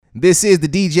This is the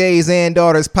DJs and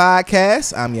Daughters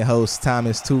podcast. I'm your host,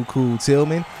 Thomas Too Cool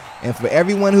Tillman. And for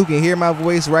everyone who can hear my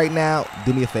voice right now,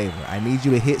 do me a favor. I need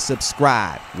you to hit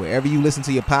subscribe wherever you listen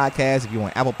to your podcast. If you're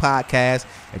on Apple Podcasts,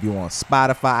 if you're on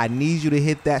Spotify, I need you to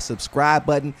hit that subscribe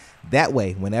button. That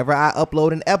way, whenever I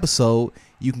upload an episode,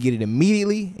 you can get it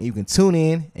immediately and you can tune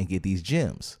in and get these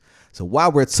gems. So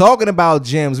while we're talking about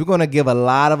gems, we're going to give a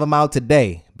lot of them out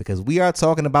today because we are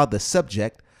talking about the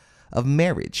subject of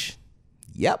marriage.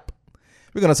 Yep.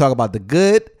 We're going to talk about the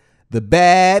good, the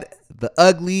bad, the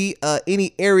ugly,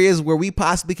 any areas where we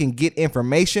possibly can get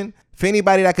information. For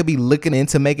anybody that could be looking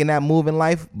into making that move in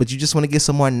life, but you just want to get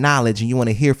some more knowledge and you want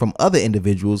to hear from other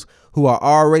individuals who are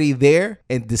already there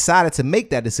and decided to make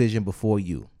that decision before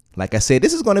you. Like I said,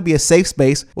 this is going to be a safe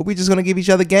space where we're just going to give each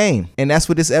other game. And that's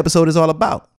what this episode is all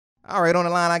about. All right, on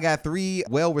the line, I got three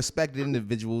well-respected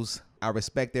individuals. I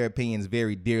respect their opinions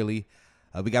very dearly.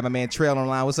 We got my man Trail on the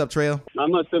line. What's up, Trail? Not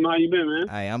much, Tim. How you been, man?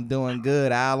 Hey, I'm doing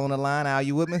good. Al on the line. Al,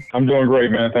 you with me? I'm doing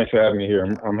great, man. Thanks for having me here.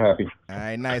 I'm happy. All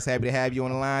right, nice. Happy to have you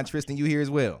on the line. Tristan, you here as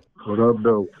well? What up,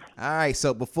 though? All right,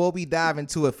 so before we dive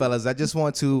into it, fellas, I just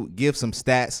want to give some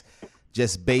stats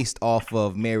just based off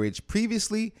of marriage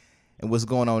previously and what's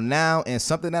going on now. And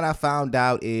something that I found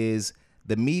out is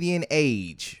the median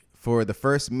age for the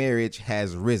first marriage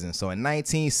has risen. So in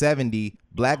 1970,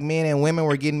 black men and women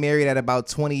were getting married at about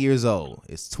 20 years old.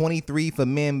 It's 23 for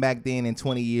men back then and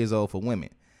 20 years old for women.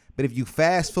 But if you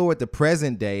fast forward to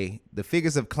present day, the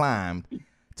figures have climbed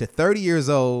to 30 years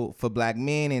old for black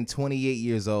men and 28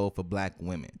 years old for black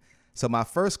women. So my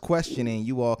first question, and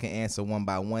you all can answer one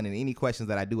by one, and any questions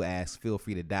that I do ask, feel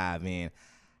free to dive in.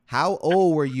 How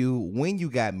old were you when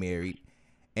you got married?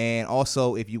 And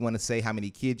also, if you want to say how many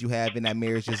kids you have in that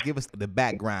marriage, just give us the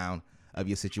background of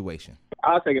your situation.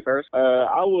 I'll take it first.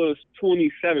 I was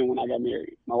 27 when I got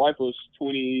married. My wife was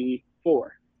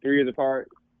 24, 3 years apart.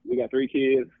 We got 3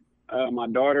 kids. My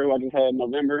daughter, who I just had in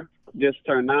November, just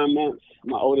turned 9 months.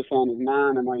 My oldest son is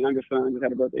 9, and my youngest son just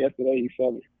had a birthday yesterday. He's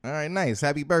 7. All right, nice.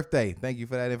 Happy birthday. Thank you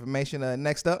for that information.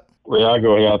 Next up. Well, I'll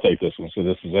go ahead. I'll take this one. So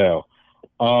this is Al.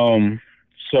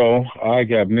 So I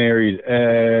got married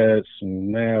at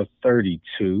now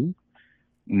 32,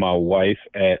 my wife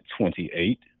at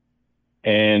 28,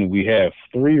 and we have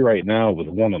 3 right now with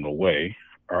 1 on the way.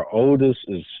 Our oldest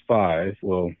is 5,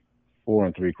 well, 4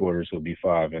 3/4 will be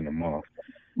 5 in a month.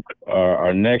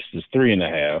 Our next is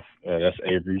 3.5. That's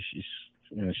Avery.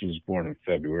 She was born in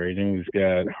February. Then we've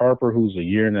got Harper, who's 1.5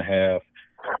 years.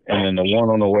 And then the one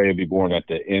on the way will be born at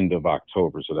the end of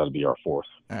October, so that'll be our 4th.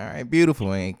 All right,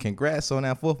 beautiful. And congrats on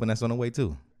that 4th one. That's on the way,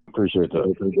 too. Appreciate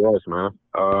that. Congrats, man.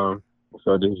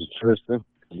 So this is Tristan.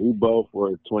 We both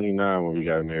were 29 when we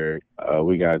got married.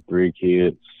 We got 3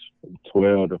 kids,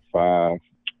 12 to 5,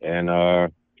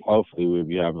 and hopefully we'll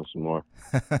be having some more.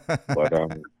 But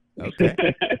okay.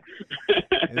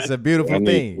 It's a beautiful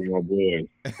thing. More boys.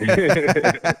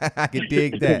 I can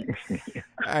dig that.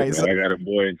 All right, so I got a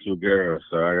boy and 2 girls,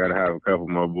 so I got to have a couple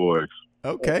more boys.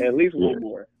 Okay. At least 1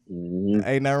 more. Mm-hmm.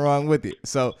 Ain't nothing wrong with it.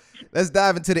 So let's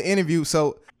dive into the interview.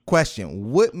 So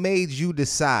question, what made you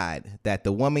decide that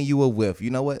the woman you were with, you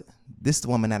know what, this is the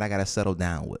woman that I got to settle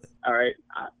down with? All right.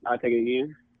 I'll take it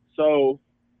again. So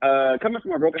coming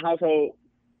from a broken household,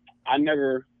 I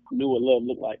never knew what love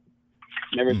looked like.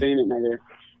 Never seen it, never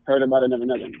heard about it, never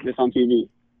nothing. Just on TV.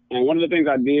 And one of the things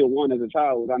I did, one, as a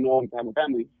child, was I know I wanted to have a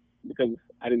family because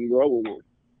I didn't grow up with one.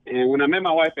 And when I met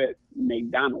my wife at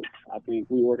McDonald's, I think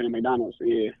we were working at McDonald's,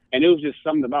 yeah. And it was just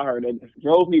something about her that just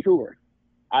drove me to her.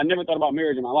 I never thought about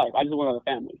marriage in my life. I just wanted a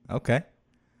family. Okay.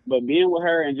 But being with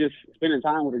her and just spending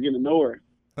time with her, getting to know her.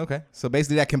 Okay. So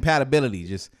basically that compatibility,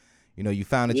 just, you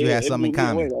found that you had something in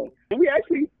common. And we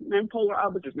actually, man, polar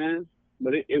opposites, man.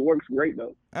 But it works great,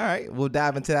 though. All right. We'll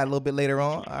dive into that a little bit later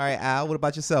on. All right, Al, what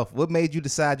about yourself? What made you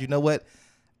decide, you know what,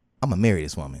 I'm going to marry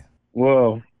this woman?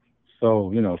 Well,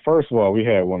 so, first of all, we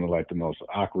had one of the most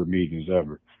awkward meetings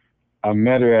ever. I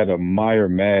met her at a Meyer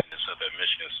Madness up at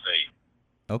Michigan State.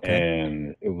 Okay.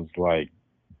 And it was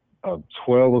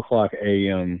 12 o'clock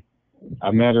a.m.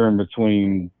 I met her in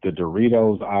between the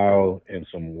Doritos aisle and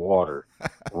some water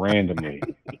randomly,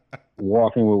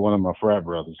 walking with one of my frat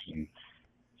brothers. And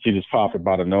she just popped up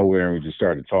out of nowhere and we just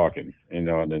started talking. And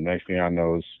the next thing I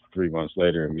know is 3 months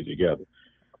later and we're together.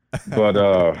 But,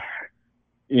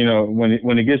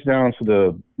 when it gets down to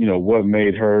the, what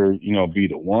made her, be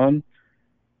the one,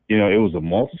 it was a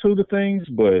multitude of things,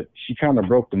 but she kind of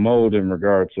broke the mold in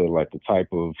regard to the type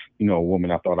of,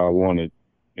 woman I thought I wanted,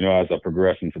 as I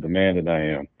progress into the man that I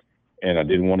am. And I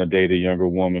didn't want to date a younger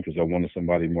woman because I wanted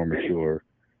somebody more mature.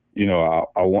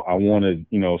 I wanted,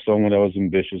 someone that was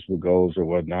ambitious with goals or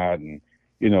whatnot. And,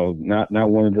 not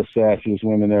one of the sassiest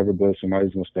women ever, but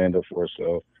somebody's gonna stand up for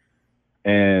herself.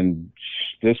 And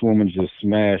this woman just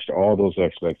smashed all those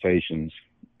expectations.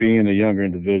 Being a younger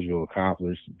individual,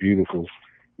 accomplished, beautiful,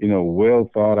 well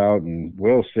thought out and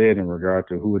well said in regard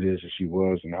to who it is that she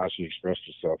was and how she expressed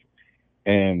herself.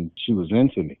 And she was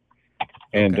into me,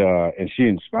 and Okay. and she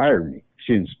inspired me.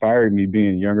 She inspired me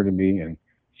being younger than me, and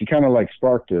she kind of like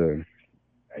sparked a.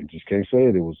 I just can't say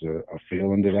it. It was a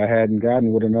feeling that I hadn't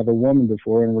gotten with another woman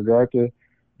before in regard to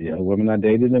the other women I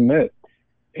dated and met,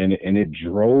 and it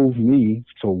drove me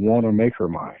to want to make her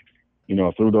mine.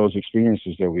 Through those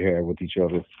experiences that we had with each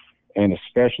other, and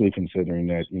especially considering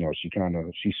that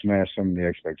she smashed some of the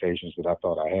expectations that I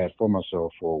thought I had for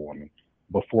myself for a woman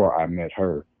before I met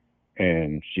her,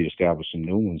 and she established some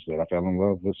new ones that I fell in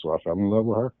love with. So I fell in love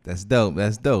with her. That's dope.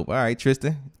 That's dope. All right,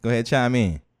 Tristan, go ahead, chime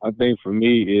in. I think for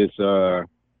me it's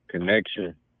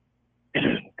connection,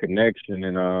 connection,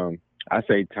 and I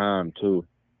say time too,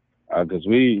 because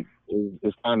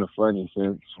it's kind of funny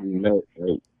since we met.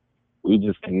 Like, we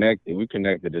just connected. We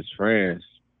connected as friends,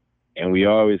 and we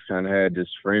always kind of had this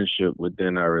friendship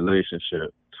within our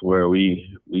relationship, to where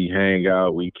we hang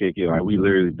out, we kick it, like we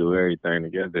literally do everything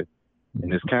together.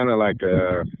 And it's kind of like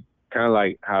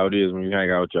how it is when you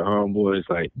hang out with your homeboys.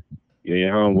 Like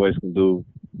your homeboys can do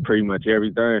pretty much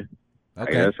everything. Like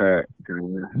Okay. that's how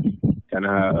kind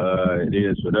of how it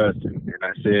is with us. And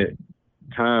I said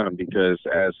time because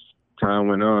as time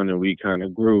went on and we kind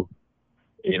of grew,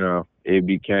 it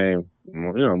became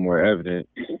more evident.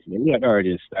 We had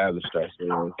already established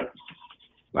ourselves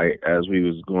like as we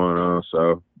was going on.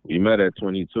 So we met at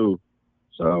 22.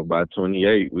 So by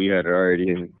 28, we had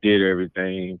already did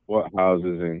everything, bought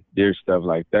houses and did stuff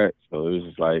like that. So it was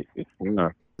just like,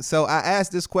 So I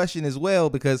asked this question as well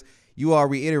because you all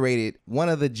reiterated one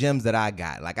of the gems that I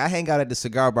got. Like I hang out at the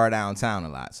cigar bar downtown a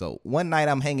lot. So one night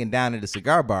I'm hanging down at the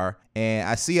cigar bar and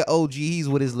I see an OG. He's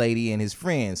with his lady and his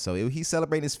friends. So he's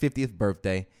celebrating his 50th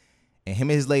birthday, and him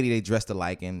and his lady, they dressed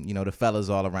alike, and the fellas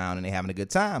all around and they having a good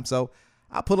time. So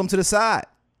I pull him to the side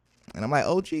and I'm like,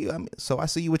 OG, so I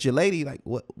see you with your lady. Like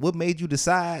what made you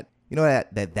decide,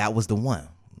 that was the one?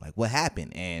 Like what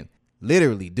happened? And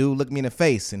literally, dude looked me in the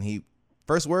face and he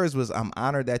first words was, I'm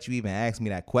honored that you even asked me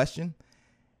that question.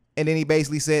 And then he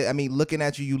basically said, I mean, looking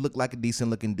at you, you look like a decent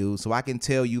looking dude. So I can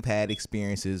tell you've had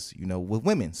experiences, with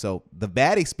women. So the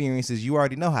bad experiences, you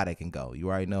already know how they can go. You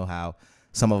already know how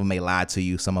some of them may lie to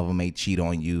you. Some of them may cheat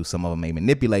on you. Some of them may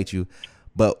manipulate you.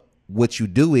 But what you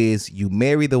do is you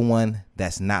marry the one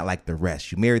that's not like the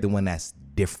rest. You marry the one that's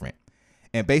different.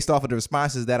 And based off of the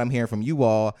responses that I'm hearing from you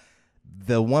all,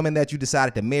 the woman that you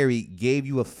decided to marry gave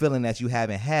you a feeling that you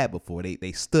haven't had before.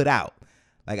 They stood out.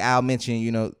 Like Al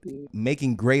mentioned,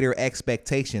 making greater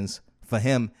expectations for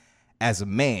him as a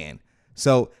man.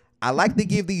 So I like to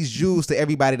give these jewels to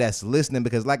everybody that's listening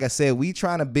because, like I said, we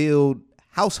trying to build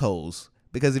households.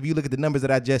 Because if you look at the numbers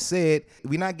that I just said,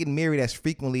 we're not getting married as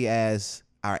frequently as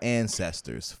our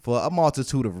ancestors for a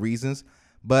multitude of reasons.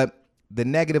 But the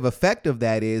negative effect of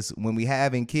that is when we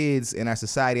having kids in our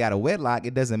society out of wedlock,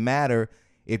 it doesn't matter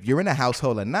if you're in a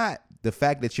household or not. The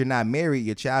fact that you're not married,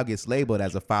 your child gets labeled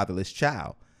as a fatherless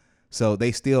child. So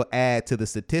they still add to the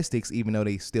statistics, even though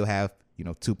they still have,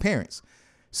 two parents.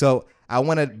 So I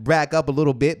want to back up a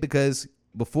little bit because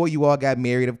before you all got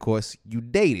married, of course, you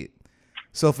dated.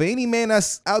 So for any man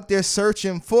that's out there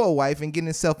searching for a wife and getting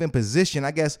himself in position,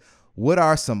 I guess, what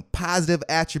are some positive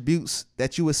attributes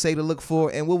that you would say to look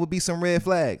for, and what would be some red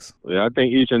flags? Yeah, I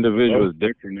think each individual is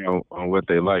different on what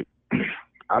they like.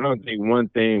 I don't think one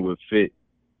thing would fit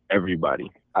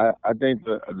everybody. I think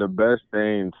the best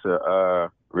thing to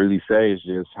really say is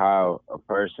just how a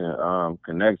person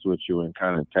connects with you and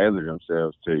kind of tailor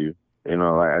themselves to you.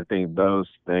 I think those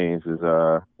things is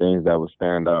things that would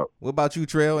stand out. What about you,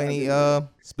 Trail? Any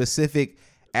specific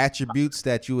attributes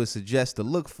that you would suggest to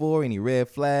look for? Any red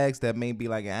flags that may be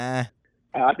like, I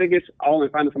think it's all in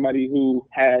finding somebody who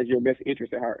has your best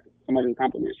interest at heart, somebody who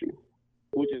compliments you,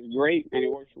 which is great, and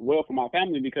it works well for my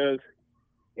family because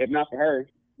if not for her,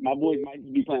 my boys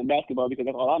might be playing basketball because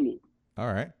that's all I knew.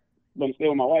 All right. But instead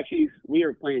with my wife, we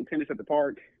are playing tennis at the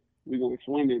park, we going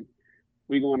swimming,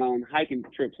 we going on hiking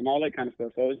trips and all that kind of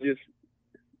stuff. So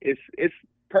it's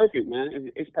perfect,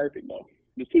 man. It's perfect though.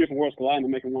 There's two different worlds colliding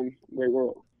and making one great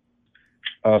world.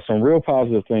 Some real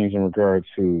positive things in regard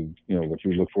to, what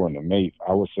you look for in a mate,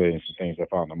 I would say, and some things I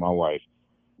found in my wife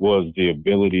was the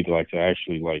ability to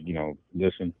actually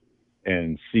listen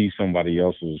and see somebody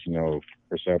else's,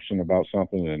 perception about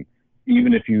something. And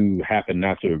even if you happen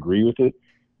not to agree with it,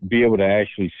 be able to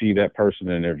actually see that person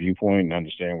and their viewpoint and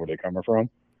understand where they're coming from.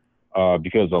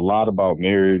 because a lot about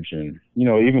marriage and,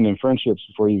 even in friendships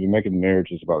before you even making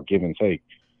marriage is about give and take.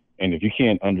 And if you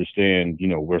can't understand,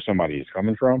 where somebody is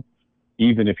coming from,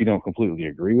 even if you don't completely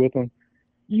agree with them,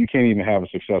 you can't even have a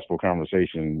successful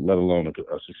conversation, let alone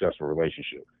a successful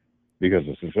relationship. Because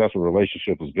a successful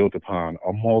relationship is built upon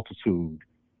a multitude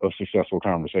of successful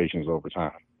conversations over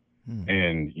time.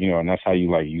 And, and that's how you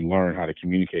learn how to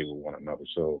communicate with one another.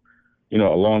 So,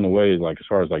 along the way, as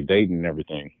far as dating and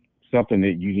everything, something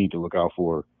that you need to look out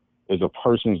for is a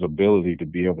person's ability to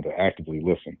be able to actively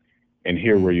listen and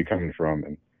hear where you're coming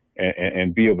from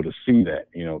and be able to see that,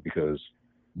 because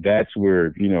that's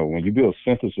where, when you build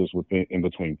synthesis in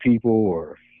between people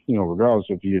or, regardless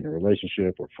if you're in a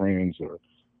relationship or friends or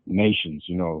nations,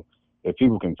 if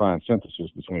people can find synthesis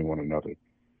between one another,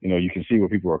 you can see where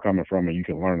people are coming from and you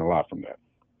can learn a lot from that.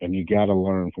 And you got to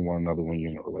learn from one another when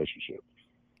you're in a relationship.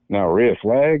 Now, red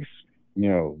flags,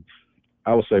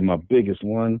 I would say my biggest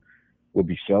one would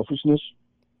be selfishness.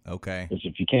 Okay. Because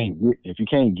if you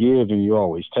can't give and you're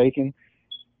always taking,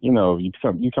 you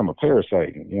become a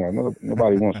parasite.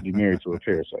 Nobody wants to be married to a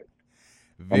parasite,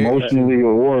 emotionally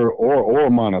or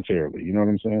monetarily. You know what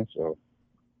I'm saying? So,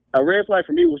 a red flag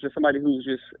for me was just somebody who's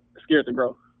just scared to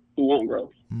grow, who won't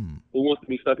grow, who wants to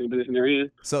be stuck in the position they're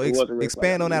in. So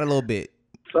expand on that a little bit.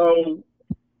 So,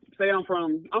 say I'm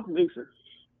from Inkster,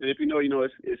 and if you know,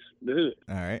 it's the hood.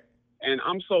 All right. And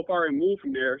I'm so far removed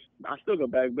from there, I still go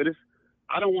back, but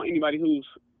I don't want anybody who's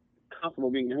comfortable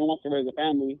being there, who wants to raise a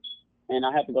family, and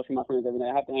I have to go see my friends every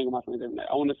night. I have to hang with my friends every night.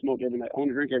 I want to smoke every night. I want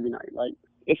to drink every night.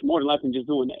 It's more than life than just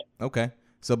doing that. Okay.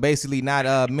 So basically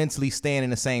not mentally staying in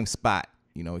the same spot,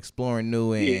 exploring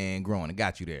new and growing. I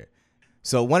got you there.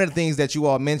 So one of the things that you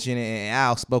all mentioned, and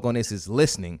Al spoke on this, is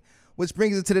listening, which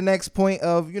brings us to the next point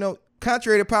of,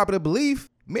 contrary to popular belief,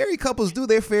 married couples do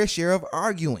their fair share of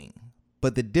arguing.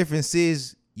 But the difference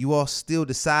is you all still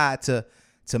decide to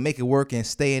make it work and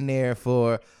stay in there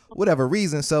for whatever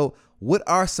reason. So what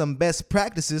are some best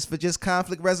practices for just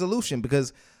conflict resolution?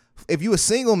 Because if you're a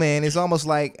single man, it's almost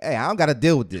like, hey, I don't got to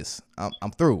deal with this.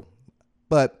 I'm through.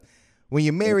 But when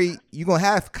you're married, you're going to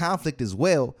have conflict as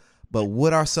well. But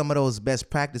what are some of those best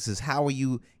practices? How are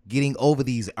you getting over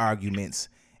these arguments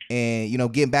and,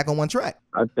 getting back on one track?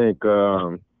 I think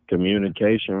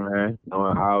communication, man,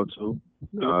 knowing how to.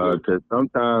 Because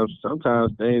sometimes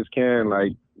things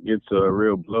can get to a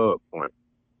real blow up point,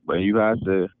 but you have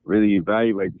to really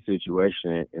evaluate the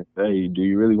situation and say, do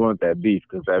you really want that beef?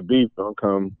 Because that beef don't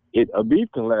come. A beef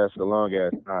can last a long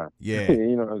ass time. Yeah,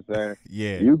 you know what I'm saying.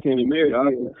 Yeah, y'all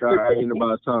can try arguing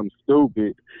about something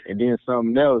stupid, and then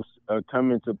something else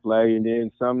come into play, and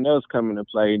then something else come into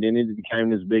play, and then it became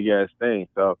this big ass thing.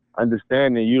 So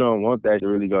understanding you don't want that to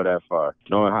really go that far,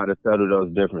 knowing how to settle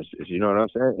those differences. You know what I'm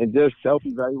saying? And just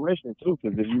self-evaluation too,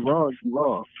 because if you're wrong, you're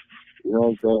wrong. You know what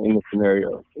I'm saying? In the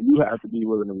scenario, you have to be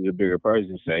willing to be a bigger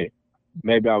person and say,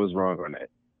 maybe I was wrong on that.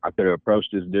 I could have approached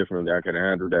this differently. I could have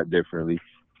handled that differently.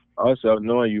 Also,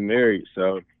 knowing you married,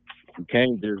 so you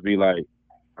can't just be like,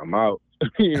 I'm out.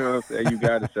 You know what I'm saying? You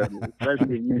got to settle,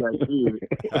 especially if you got kids.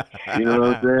 You know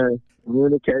what I'm saying?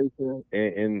 Communication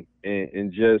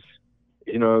and just,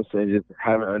 you know what I'm saying, just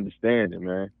having understanding,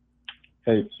 man.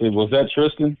 Hey, was that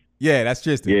Tristan? Yeah, that's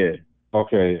Tristan. Yeah.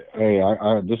 Okay. Hey,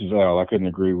 I this is Al. I couldn't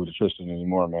agree with Tristan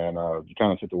anymore, man. You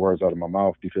kind of took the words out of my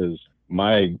mouth because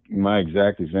my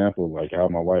exact example, like how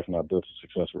my wife and I built a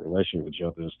successful relationship with each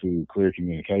other, is through clear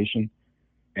communication.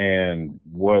 And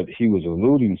what he was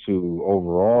alluding to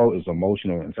overall is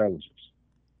emotional intelligence.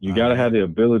 You got to have the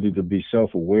ability to be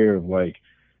self-aware of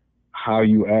how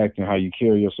you act and how you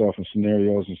carry yourself in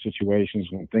scenarios and situations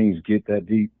when things get that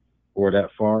deep or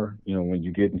that far, when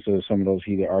you get into some of those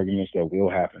heated arguments that will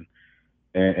happen.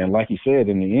 And like you said,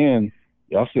 in the end,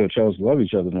 y'all still chose to love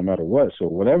each other no matter what. So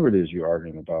whatever it is you're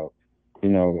arguing about,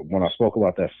 when I spoke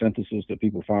about that synthesis that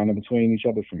people find in between each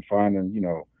other, from finding,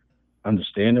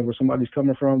 understanding where somebody's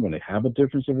coming from when they have a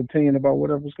difference of opinion about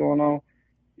whatever's going on,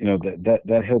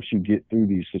 that helps you get through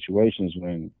these situations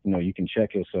when, you can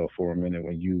check yourself for a minute,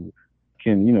 when you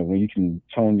can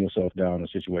tone yourself down in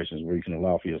situations where you can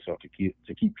allow for yourself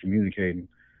to keep communicating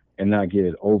and not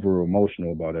get over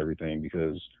emotional about everything,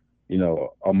 because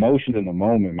emotion in the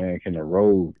moment, man, can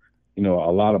erode, a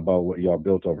lot about what y'all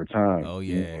built over time. Oh,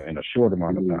 yeah. In a short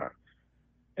amount of time.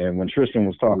 And when Tristan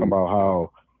was talking about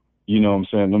how,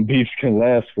 them beefs can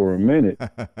last for a minute,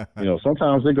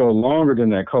 sometimes they go longer than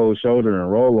that cold shoulder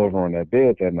and roll over on that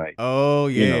bed that night. Oh,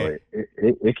 yeah.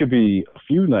 It could be a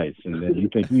few nights, and then you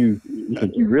think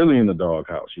you're really in the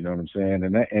doghouse. You know what I'm saying?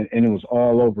 And it was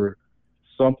all over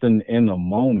something in the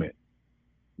moment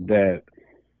that,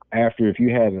 after, if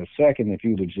you had a second, if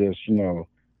you would just,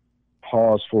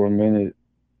 pause for a minute,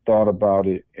 thought about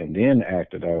it and then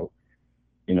acted out,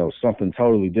 something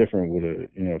totally different would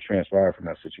have, transpired from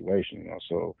that situation.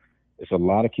 So it's a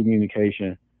lot of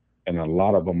communication and a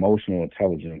lot of emotional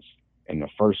intelligence. And the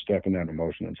first step in that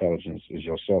emotional intelligence is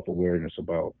your self-awareness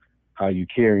about how you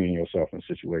carrying yourself in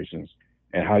situations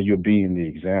and how you're being the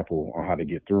example on how to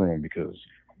get through them. Because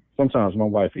sometimes my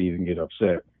wife will even get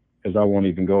upset because I won't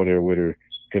even go there with her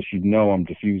because I'm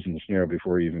diffusing the snare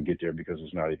before you even get there because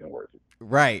it's not even worth it.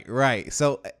 Right.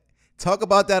 So talk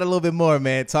about that a little bit more,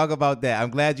 man. Talk about that. I'm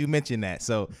glad you mentioned that.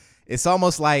 So it's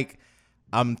almost like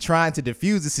I'm trying to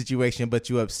diffuse the situation, but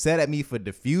you're upset at me for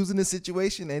diffusing the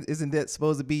situation. And isn't that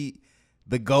supposed to be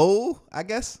the goal, I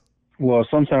guess? Well,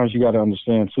 sometimes you got to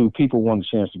understand too, people want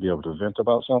a chance to be able to vent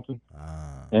about something.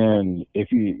 And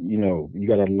if you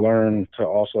got to learn to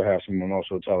also have some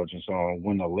emotional intelligence on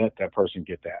when to let that person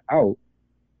get that out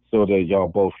so that y'all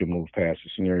both can move past the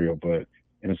scenario. But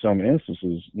in some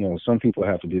instances, some people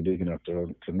have to be big enough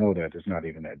to know that it's not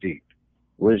even that deep.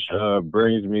 Which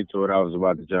brings me to what I was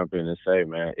about to jump in and say,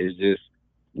 man. It's just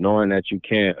knowing that you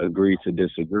can't agree to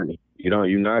disagree.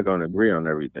 You're not going to agree on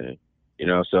everything.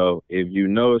 So if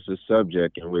it's a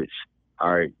subject in which,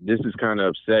 all right, this is kind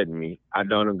of upsetting me. I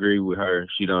don't agree with her.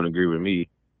 She don't agree with me.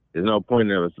 There's no point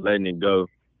in us letting it go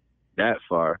that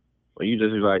far. When you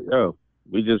just be like, oh,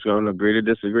 we just going to agree to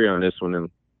disagree on this one and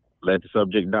let the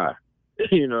subject die.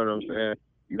 You know what I'm saying?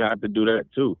 You have to do that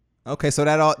too. Okay, so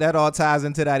that all ties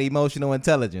into that emotional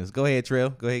intelligence. Go ahead, Trill.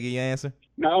 Go ahead, get your answer.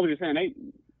 No, I was just saying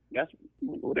that's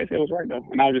what they said was right though.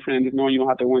 And I was just saying, just knowing you don't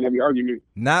have to win every argument.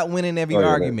 Not winning every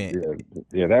argument.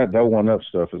 That one up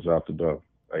stuff is out the door.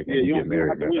 Like when you get don't have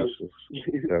married, to man,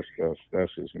 win.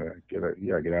 that's just man. You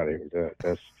gotta get out of here with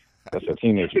that. That's a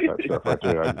teenager type stuff right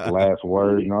there. Like the last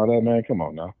word and all that, man. Come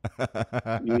on now.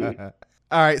 Yeah.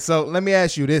 All right, so let me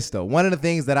ask you this though. One of the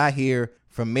things that I hear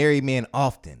from married men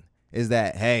often is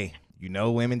that, hey,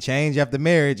 women change after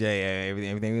marriage. Hey,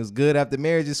 everything was good after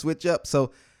marriage, just switch up.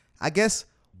 So I guess,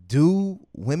 do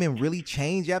women really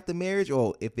change after marriage?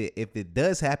 Or if it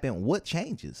does happen, what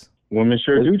changes? Women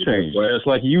sure do change. Just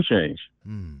like you change.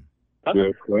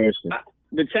 Good question.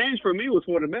 The change for me was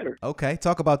for the better. Okay,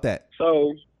 talk about that.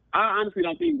 So I honestly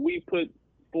don't think we put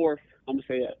forth, I'm going to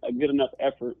say, a good enough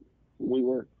effort when we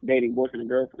were dating boyfriend and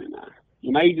girlfriend.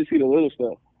 Now you just see the little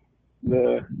stuff.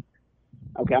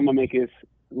 Okay, I'm going to make his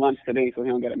lunch today so he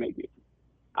don't got to make it.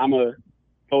 I'm going to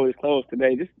fold his clothes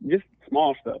today. Just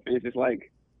small stuff. And it's just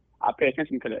like, I pay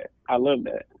attention to that. I love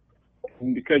that.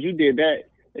 And because you did that,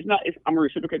 I'm going to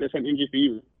reciprocate that same energy for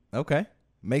you. Okay,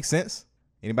 makes sense.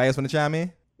 Anybody else want to chime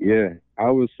in? Yeah,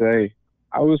 I would say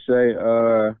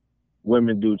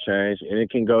women do change, and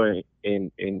it can go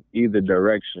in either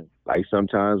direction. Like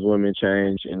sometimes women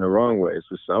change in the wrong way.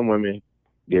 So some women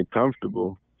get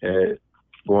comfortable at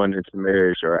going into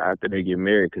marriage or after they get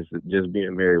married because just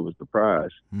being married was the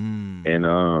prize. And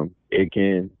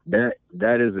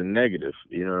that is a negative,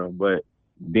 but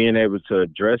being able to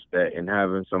address that and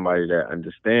having somebody that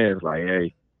understands, like,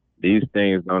 hey, these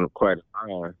things don't quite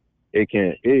align. It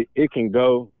can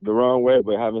go the wrong way,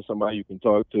 but having somebody you can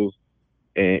talk to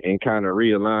and kind of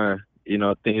realign,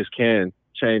 things can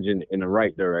change in the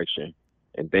right direction,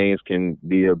 and things can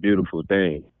be a beautiful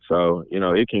thing. So,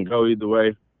 it can go either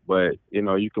way, but,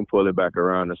 you can pull it back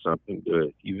around to something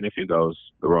good, even if it goes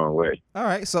the wrong way. All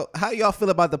right. So how y'all feel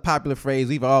about the popular phrase?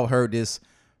 We've all heard this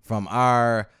from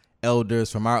our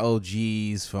elders, from our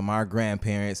OGs, from our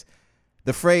grandparents.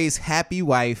 The phrase happy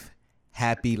wife,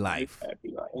 happy life.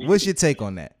 What's your take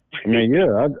on that? I mean,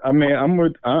 yeah,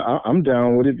 I'm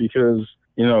down with it because,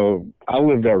 I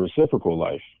live that reciprocal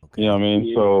life. Okay. You know what I mean?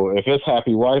 Yeah. So if it's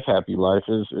happy wife, happy life,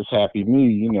 it's happy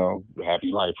me,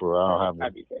 happy life. Or I don't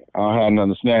have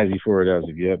nothing snazzy for it as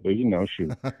of yet, but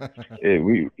shoot, I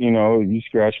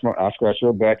scratch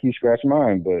your back, you scratch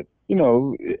mine, but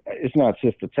it's not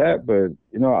tit for tat, but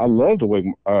I love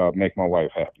to make my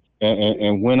wife happy,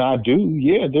 and when I do,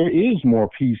 yeah, there is more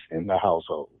peace in the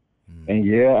household. And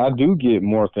yeah, I do get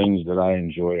more things that I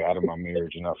enjoy out of my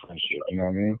marriage and our friendship. You know what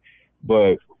I mean?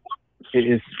 But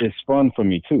it's fun for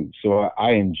me too. So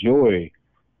I enjoy,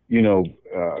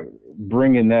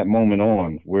 bringing that moment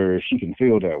on where she can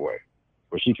feel that way,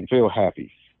 where she can feel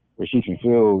happy, where she can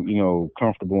feel,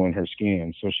 comfortable in her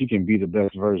skin, so she can be the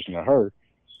best version of her.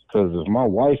 Because if my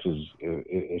wife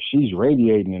if she's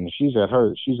radiating and she's at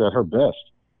her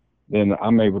best, then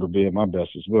I'm able to be at my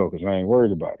best as well. Because I ain't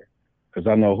worried about her. Because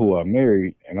I know who I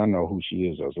married and I know who she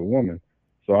is as a woman.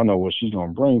 So I know what she's going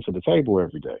to bring to the table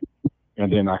every day. And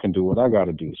then I can do what I got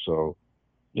to do. So,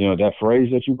 that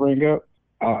phrase that you bring up,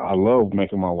 I love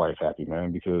making my wife happy,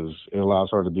 man, because it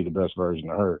allows her to be the best version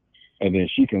of her. and then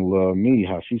she can love me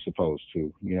how she's supposed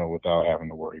to, without having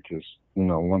to worry. Because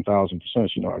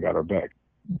 1,000%, I got her back.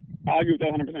 I agree with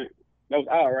that 100%. That was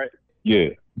Al, right? Yeah.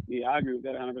 Yeah, I agree with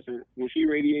that 100%. When she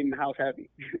radiating the house happy.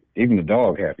 Even the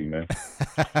dog happy, man.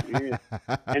 Yeah.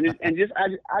 I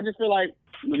just feel like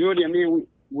majority of men,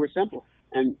 we're simple.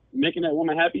 And making that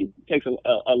woman happy takes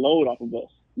a load off of us.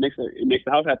 It makes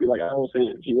the house happy, like I was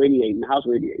saying. She radiating, the house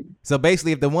radiating. So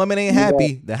basically, if the woman ain't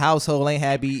happy, the household ain't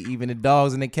happy. Even the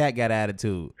dogs and the cat got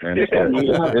attitude. And it's a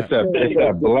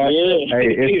black.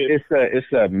 It's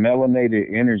a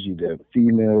melanated energy that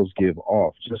females give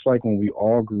off. Just like when we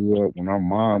all grew up, when our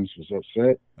moms was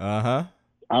upset.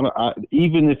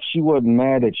 Even if she wasn't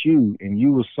mad at you and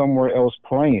you was somewhere else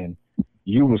playing,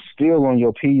 you was still on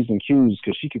your P's and Q's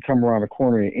because she could come around the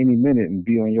corner at any minute and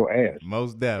be on your ass.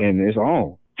 Most definitely. And it's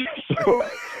on. So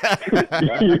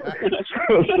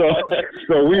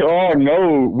we all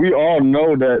know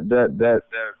that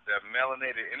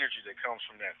melanated energy that comes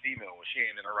from that female when she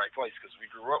ain't in the right place, because we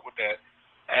grew up with that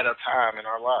at a time in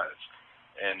our lives.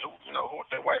 And who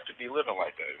want their wife to be living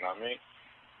like that? You know what I mean?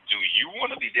 Do you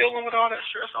want to be dealing with all that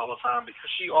stress all the time because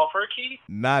she off her key?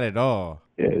 Not at all.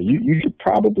 Yeah, you could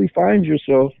probably find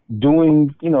yourself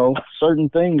doing, certain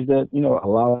things that,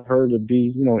 allow her to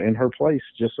be, in her place,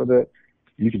 just so that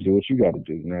you can do what you got to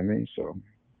do. You know what I mean? So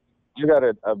I got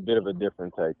a bit of a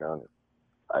different take on it.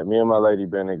 Like, me and my lady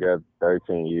been together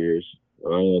 13 years.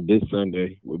 This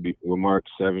Sunday we'll mark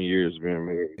 7 years being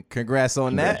married. Congrats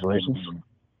on that. Congratulations.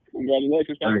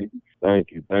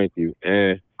 Thank you.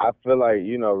 And I feel like,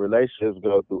 relationships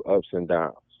go through ups and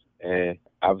downs. And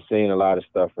I've seen a lot of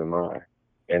stuff in mine.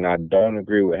 And I don't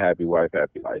agree with happy wife,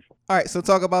 happy life. All right, so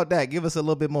talk about that. Give us a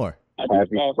little bit more.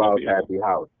 Happy spouse, happy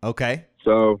house. Okay.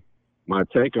 So my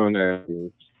take on that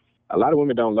is a lot of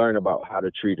women don't learn about how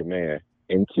to treat a man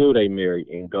until they marry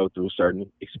and go through certain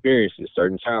experiences,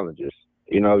 certain challenges.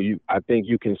 I think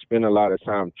you can spend a lot of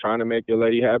time trying to make your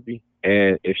lady happy.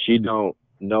 And if she don't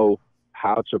know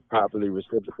how to properly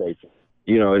reciprocate,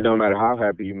 it don't matter how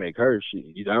happy you make her,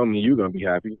 I don't mean you're going to be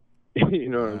happy. You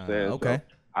know what I'm saying? Okay. So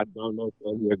I don't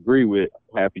necessarily agree with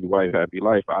happy wife, happy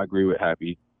life. I agree with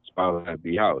happy spouse,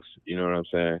 happy house. You know what I'm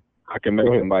saying? I can make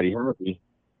somebody happy,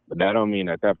 but that don't mean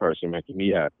that person making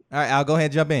me happy. All right, I'll go ahead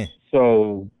and jump in.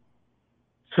 So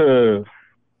to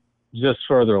just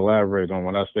further elaborate on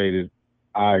what I stated,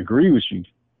 I agree with you,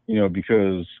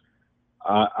 because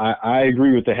I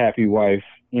agree with the happy wife,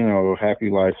 happy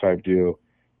life type deal.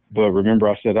 But remember,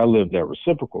 I said I live that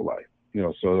reciprocal life,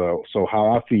 so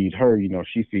how I feed her,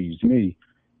 she feeds me.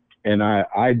 And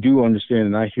I do understand,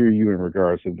 and I hear you in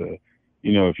regards to the,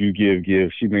 if you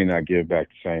give, she may not give back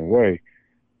the same way.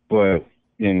 But,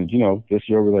 this is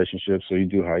your relationship, so you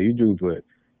do how you do. But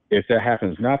if that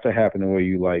happens not to happen the way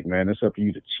you like, man, it's up to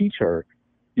you to teach her,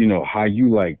 how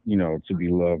you like, to be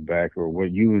loved back, or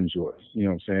what you enjoy,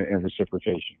 what I'm saying, and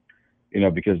reciprocation.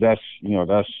 Because that's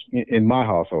in my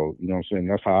household, what I'm saying,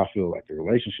 that's how I feel like the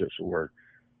relationship should work.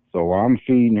 So while I'm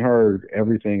feeding her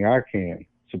everything I can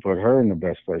to put her in the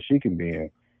best place she can be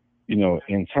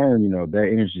in turn, that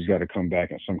energy's got to come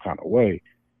back in some kind of way,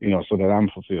 so that I'm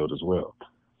fulfilled as well.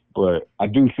 But I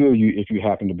do feel you if you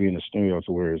happen to be in a scenario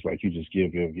to where it's like you just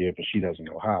give, and she doesn't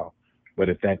know how. But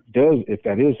if that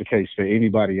is the case for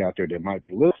anybody out there that might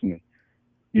be listening,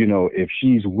 if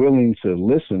she's willing to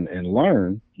listen and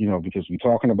learn, because we're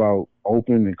talking about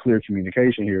open and clear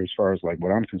communication here as far as like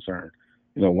what I'm concerned,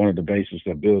 one of the bases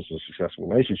that builds a successful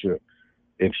relationship,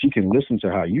 if she can listen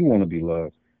to how you want to be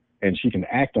loved and she can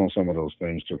act on some of those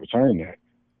things to return that,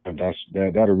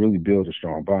 that'll really build a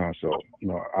strong bond. So,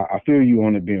 I feel you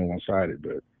on it being one-sided,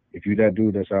 but if you that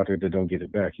dude that's out there that don't get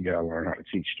it back, you got to learn how to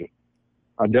teach too.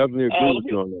 I definitely agree with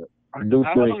you on that. I do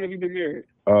How think. long have you been married?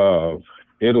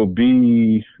 It'll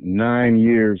be 9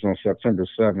 years on September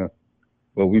 7th,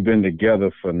 but we've been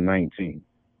together for 19.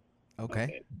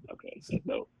 Okay. That's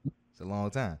dope. It's a long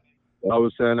time. I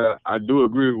was saying that I do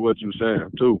agree with what you're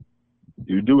saying too.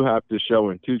 You do have to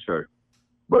show and teach her,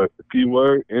 but the key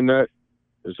word in that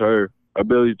is her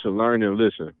ability to learn and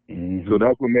listen. Mm-hmm. So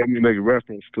that's what made me make a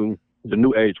reference to the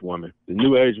new age woman. The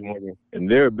new age woman and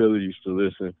their abilities to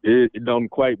listen. It don't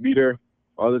quite be there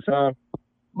all the time,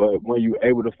 but when you're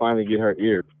able to finally get her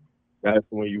ear, that's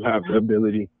when you have the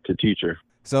ability to teach her.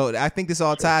 So I think this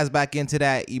all ties back into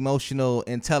that emotional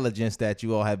intelligence that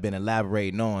you all have been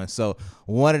elaborating on. So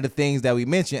one of the things that we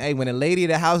mentioned, hey, when a lady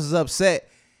in the house is upset,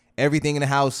 everything in the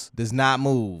house does not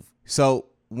move. So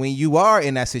when you are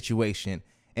in that situation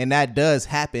and that does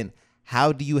happen,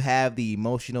 how do you have the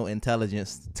emotional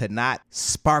intelligence to not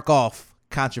spark off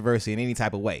controversy in any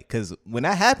type of way. Because when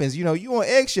that happens, you on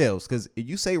eggshells. Because if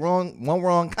you say one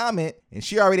wrong comment and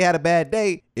she already had a bad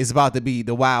day, it's about to be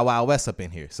the wild, wild west up in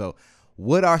here. So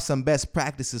what are some best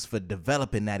practices for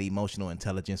developing that emotional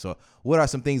intelligence? Or what are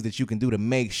some things that you can do to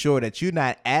make sure that you're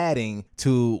not adding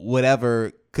to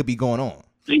whatever could be going on?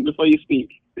 Think before you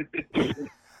speak.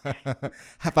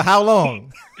 For how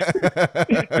long?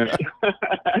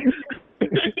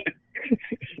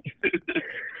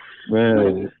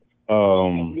 Man,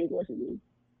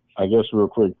 I guess real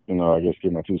quick, I guess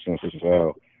get my 2 cents as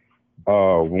well.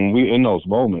 When we in those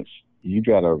moments, you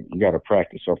gotta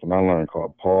practice something I learned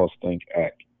called pause, think,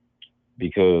 act.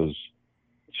 Because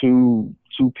two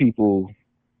people,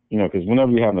 because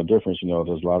whenever you're having a difference,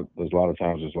 there's a lot of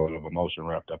times there's a lot of emotion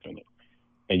wrapped up in it,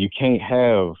 and you can't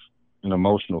have an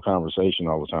emotional conversation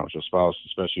all the time with your spouse,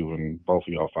 especially when both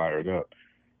of y'all fired up.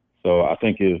 So I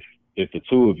think if the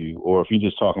two of you, or if you're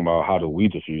just talking about how do we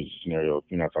diffuse the scenario, if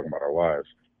you're not talking about our wives,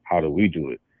 how do we do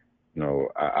it?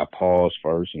 I pause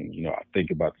first, and I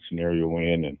think about the scenario we're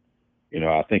in, and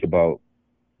I think about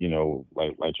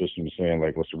like Tristan was saying,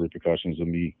 like what's the repercussions of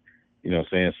me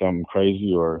saying something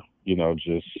crazy, or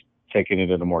just taking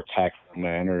it in a more tactful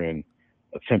manner and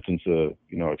attempting to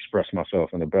express myself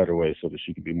in a better way so that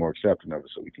she can be more accepting of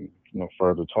it, so we can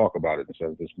further talk about it instead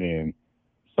of this being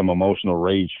some emotional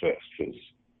rage fest. Because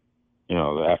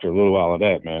after a little while of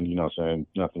that, man, saying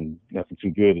nothing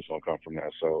too good is gonna come from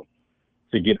that. So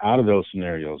to get out of those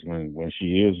scenarios when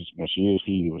she is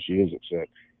heated, when she is upset,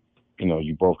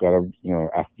 you both gotta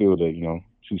I feel that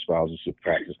two spouses should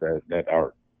practice that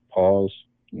art. Pause,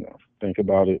 think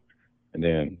about it, and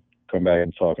then come back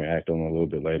and talk and act on it a little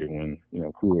bit later when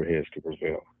cooler heads can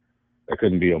prevail. That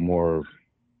couldn't be a more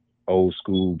old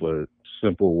school but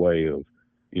simple way of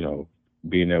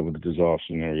being able to dissolve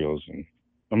scenarios, and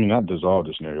not dissolve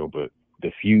the scenario, but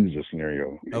diffuse the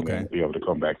scenario. Okay. And be able to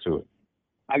come back to it.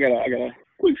 I got a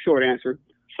quick short answer.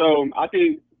 So I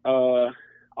think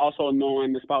also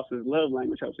knowing the spouse's love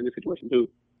language helps in this situation too.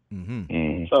 Mm-hmm.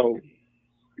 Mm-hmm. So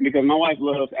because my wife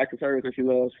loves acts of service and she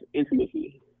loves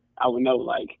intimacy, I would know,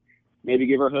 like, maybe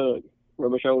give her a hug,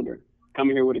 rub her shoulder, come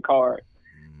in here with a card.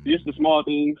 Just the small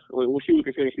things, what she would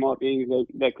consider small things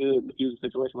that could diffuse a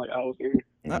situation like I was saying.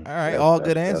 All right, all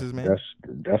good answers, man.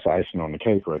 That's icing on the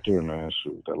cake right there, man.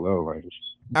 Shoot, that love language.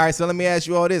 All right, so let me ask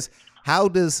you all this: how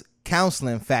does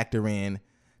counseling factor in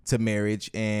to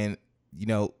marriage? And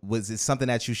was it something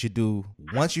that you should do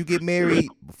once you get married,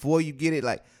 before you get it?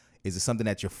 Like, is it something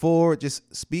that you're for?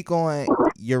 Just speak on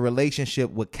your relationship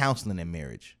with counseling in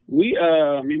marriage. Me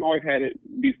and my wife had it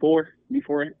before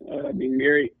being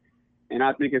married, and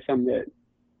I think it's something that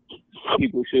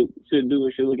people should do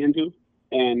and should look into.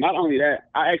 And not only that,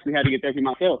 I actually had to get therapy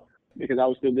myself because I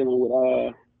was still dealing with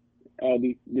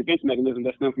the defense mechanism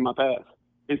that stemmed from my past.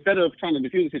 Instead of trying to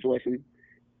diffuse the situation,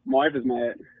 my wife is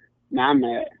mad, now I'm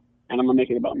mad, and I'm gonna make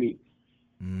it about me.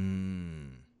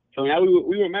 So now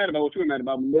we were mad about what you were mad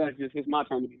about, but it's my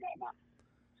turn to be mad now.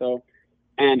 So,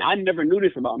 and I never knew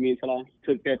this about me until I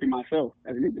took therapy myself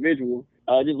as an individual.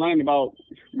 Just learning about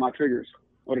my triggers,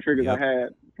 or the triggers I had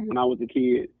when I was a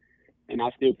kid, and I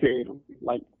still carried them.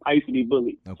 Like, I used to be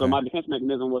bullied. Okay. So my defense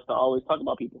mechanism was to always talk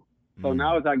about people. So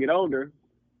now as I get older,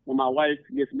 when my wife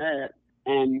gets mad,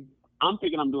 and I'm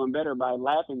thinking I'm doing better by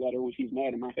laughing at her when she's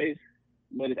mad in my face,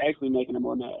 but it's actually making her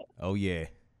more mad. Oh, yeah.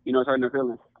 It's hurting her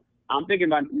feelings. I'm thinking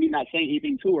about me not saying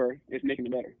anything to her is making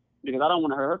it better. Because I don't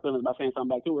want to hurt her feelings by saying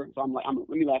something back to her. So I'm like, let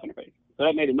me laugh in her face. So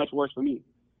that made it much worse for me.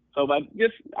 So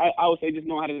I would say just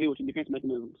know how to deal with your defense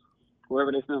mechanisms,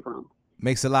 wherever they stem from.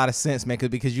 Makes a lot of sense, man,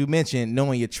 because you mentioned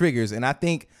knowing your triggers. And I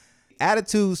think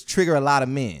attitudes trigger a lot of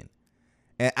men.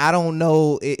 And I don't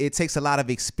know, it takes a lot of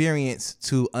experience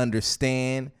to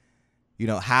understand,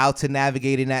 how to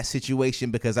navigate in that situation,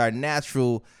 because our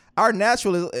natural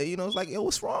is, it's like, yo,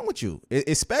 what's wrong with you?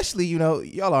 Especially,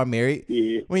 y'all are married.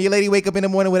 Yeah. When your lady wake up in the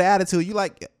morning with an attitude, you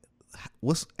like,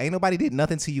 ain't nobody did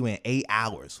nothing to you in 8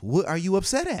 hours. What are you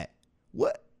upset at?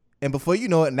 What? And before you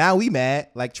know it, now we mad,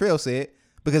 like Trail said,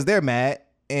 because they're mad,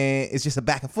 and it's just a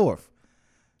back and forth.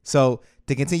 So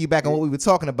to continue back on what we were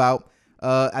talking about,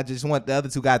 I just want the other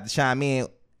two guys to chime in.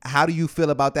 How do you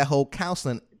feel about that whole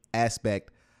counseling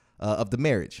aspect of the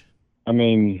marriage? For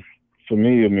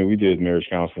me, we did marriage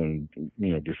counseling,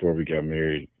 before we got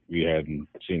married. We hadn't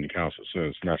seen the counselor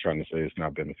since. Not trying to say it's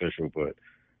not beneficial, but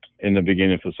in the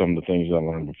beginning, for some of the things I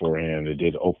learned beforehand, it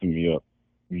did open me up,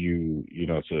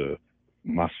 to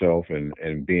myself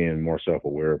and being more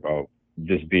self-aware about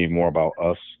just being more about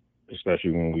us,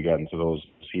 especially when we got into those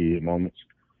heated moments,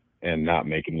 and not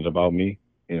making it about me,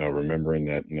 remembering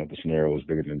that, the scenario was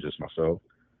bigger than just myself.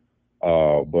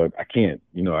 But I can't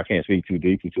speak too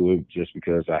deeply to it just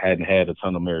because I hadn't had a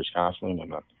ton of marriage counseling,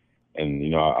 and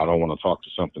I don't want to talk to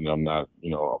something that I'm not,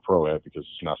 a pro at, because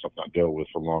it's not something I dealt with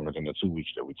for longer than the 2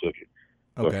 weeks that we took it.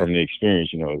 But Okay. from the experience,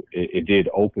 it did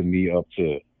open me up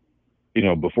to,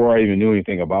 before I even knew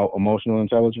anything about emotional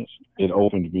intelligence, it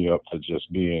opened me up to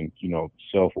just being,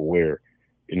 self-aware,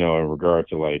 in regard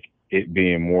to like it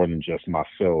being more than just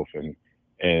myself. And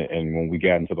when we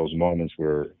got into those moments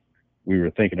where we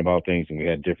were thinking about things and we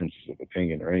had differences of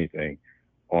opinion or anything,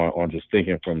 on just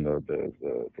thinking from the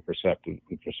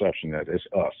perception that it's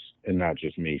us and not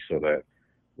just me, so that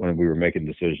when we were making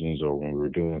decisions or when we were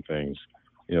doing things,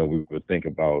 we would think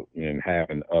about and have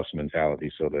an us mentality,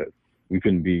 so that we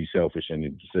couldn't be selfish in the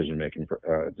decisions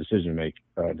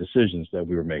that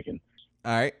we were making.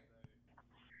 All right.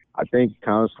 I think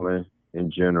counseling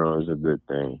in general is a good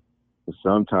thing.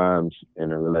 Sometimes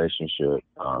in a relationship,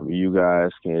 you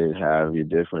guys can have your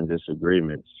different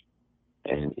disagreements,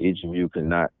 and each of you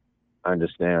cannot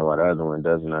understand what the other one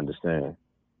doesn't understand.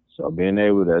 So being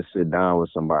able to sit down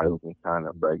with somebody who can kind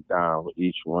of break down what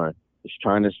each one is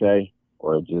trying to say,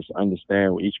 or just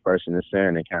understand what each person is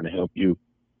saying, and kind of help you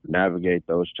navigate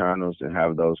those channels and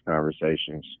have those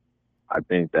conversations, I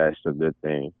think that's a good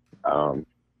thing. A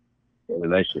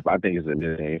relationship, I think, is a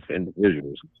good thing for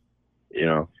individuals.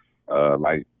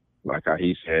 Like how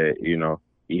he said,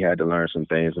 he had to learn some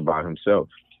things about himself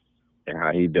and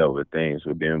how he dealt with things,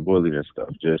 with being bullied and stuff.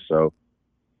 Just so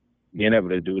being able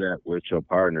to do that with your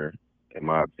partner, in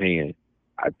my opinion,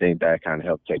 I think that kind of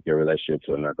helped take your relationship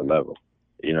to another level.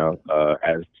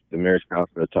 As the marriage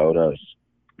counselor told us,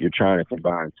 you're trying to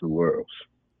combine two worlds,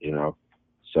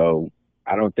 So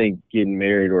I don't think getting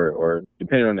married, or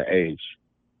depending on the age,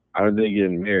 I don't think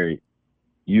getting married,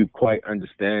 you quite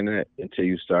understand that until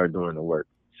you start doing the work.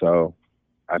 So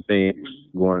I think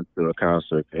going to a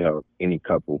counselor can help any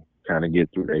couple kind of get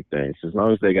through their things, as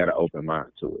long as they got an open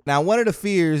mind to it. Now, one of the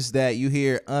fears that you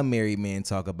hear unmarried men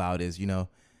talk about is, you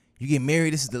get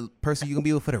married, this is the person you're gonna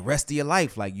be with for the rest of your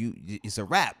life. Like, it's a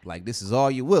wrap. Like, this is all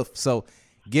you're with. So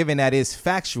given that it's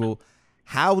factual,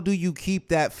 how do you keep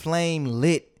that flame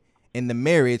lit in the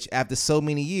marriage after so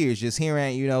many years? Just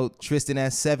hearing, Tristan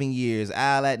at 7 years,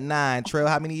 Al at 9, Trail,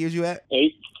 how many years you at?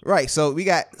 8. Right. So we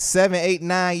got 7, 8,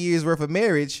 9 years worth of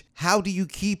marriage. How do you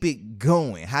keep it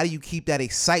going? How do you keep that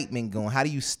excitement going? How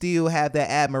do you still have that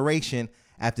admiration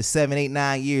after 7, 8,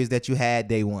 9 years that you had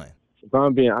day one? If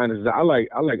I'm being honest, I like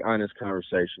honest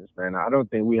conversations, man. I don't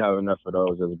think we have enough of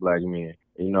those as black men.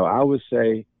 I would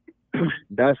say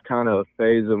that's kind of a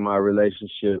phase of my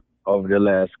relationship over the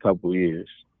last couple years.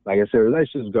 Like I said,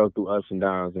 relationships go through ups and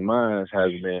downs, and mine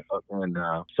has been up and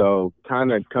down. So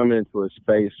kind of coming into a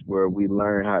space where we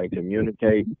learn how to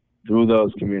communicate through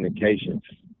those communications,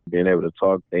 being able to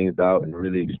talk things out and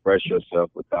really express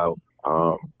yourself without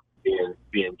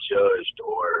being judged,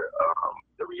 or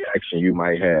the reaction you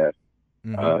might have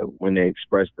when they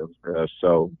express themselves.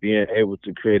 So being able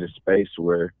to create a space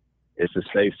where it's a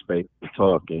safe space to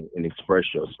talk and express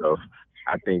yourself,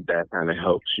 I think that kind of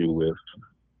helps you with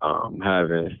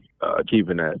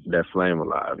keeping that flame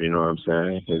alive. You know what I'm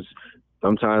saying? Because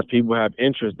sometimes people have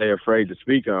interests they're afraid to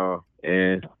speak on,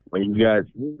 and when you got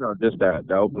just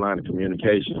that open line of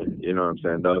communication, you know what I'm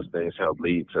saying, those things help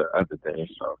lead to other things.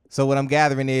 So what I'm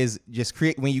gathering is just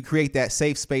when you create that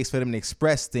safe space for them to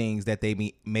express things that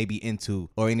they may be into,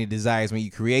 or any desires, when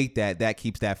you create that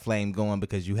keeps that flame going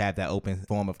because you have that open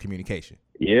form of communication.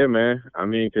 Yeah, man.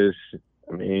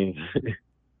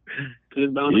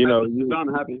 It's bound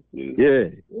to happen.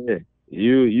 Yeah.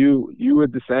 You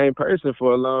with the same person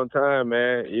for a long time,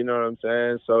 man. You know what I'm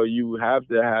saying? So you have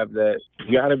to have that.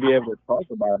 You got to be able to talk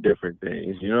about different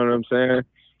things. You know what I'm saying?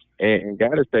 And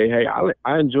got to say, hey,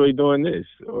 I enjoy doing this,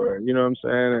 or you know what I'm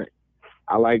saying?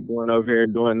 I like going over here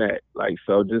and doing that. Like,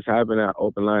 so just having that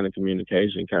open line of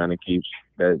communication kind of keeps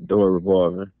that door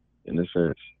revolving in a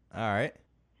sense. All right.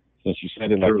 Since you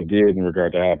said it like you did in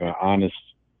regard to having honest,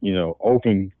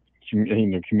 open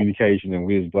communication, and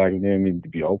we as black men need to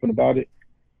be open about it.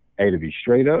 To be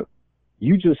straight up,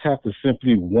 you just have to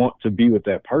simply want to be with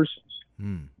that person.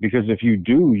 Because if you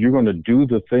do, you're going to do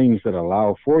the things that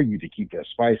allow for you to keep that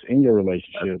spice in your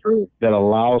relationship, that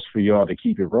allows for y'all to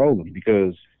keep it rolling.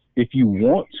 Because if you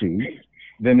want to,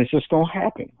 then it's just going to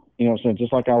happen. You know what I'm saying?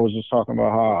 Just like I was just talking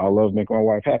about how I love making my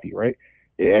wife happy, right?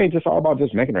 It ain't just all about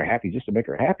just making her happy just to make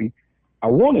her happy. I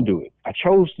want to do it. I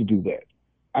chose to do that.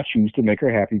 I choose to make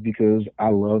her happy because I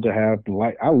love to have the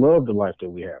life. I love the life that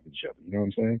we have with each other. You know what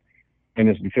I'm saying? And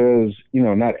it's because,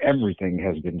 not everything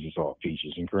has been just all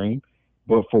peaches and cream,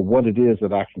 but for what it is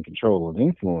that I can control and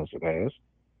influence it has.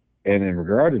 And in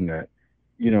regarding that,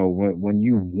 when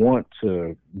you want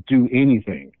to do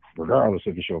anything, regardless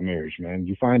if it's your marriage, man,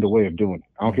 you find a way of doing it.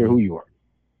 I don't care who you are.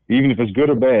 Even if it's good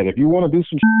or bad, if you want to do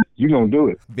some shit, you're going to do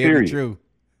it. Very true.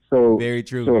 So, very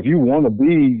true. So if you want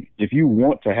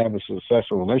to have a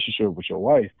successful relationship with your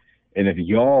wife, and if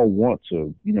y'all want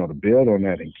to, to build on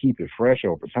that and keep it fresh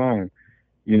over time,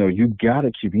 you got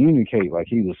to communicate like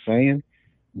he was saying.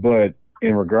 But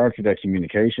in regard to that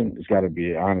communication, it's got to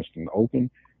be honest and open,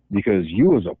 because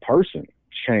you as a person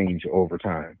change over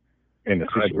time. And the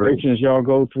situations y'all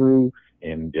go through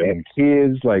and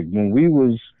kids, like when we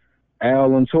was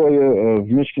Al and Toya of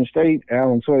Michigan State,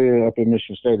 Al and Toya up in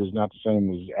Michigan State is not the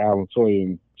same as Al and Toya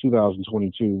in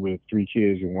 2022 with 3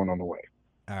 kids and 1 on the way.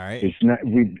 All right. It's not,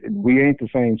 we ain't the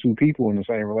same 2 people in the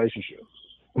same relationship.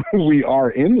 We are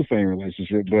in the same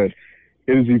relationship, but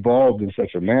it has evolved in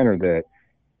such a manner that,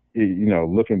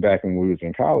 looking back when we was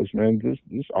in college, man,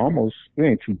 this almost, we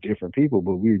ain't 2 different people,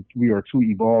 but we are 2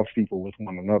 evolved people with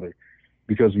one another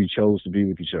because we chose to be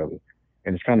with each other.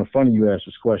 And it's kind of funny you ask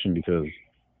this question, because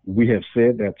we have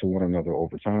said that to one another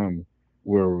over time,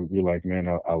 where we're like, man,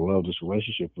 I love this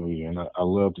relationship with you, and I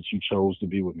love that you chose to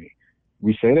be with me.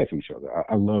 We say that to each other.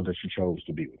 I love that you chose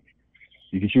to be with me.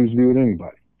 You can choose to be with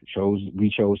anybody. We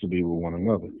chose to be with one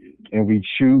another, and we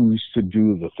choose to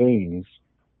do the things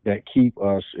that keep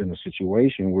us in a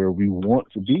situation where we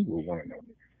want to be with one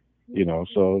another.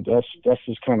 So that's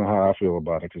just kind of how I feel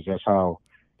about it, because that's how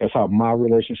my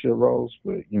relationship rolls.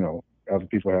 But other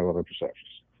people have other perceptions.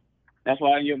 That's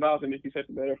why your vows make you such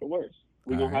a better for worse.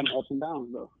 We're going to have ups and downs,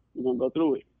 though. We're going to go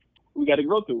through it. We got to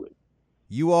grow through it.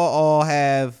 You all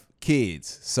have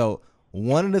kids. So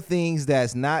one of the things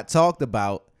that's not talked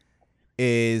about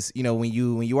is, when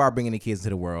you are bringing the kids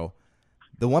into the world,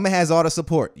 the woman has all the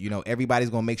support. Everybody's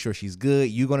going to make sure she's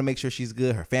good. You're going to make sure she's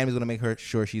good. Her family's going to make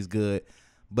sure she's good.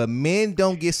 But men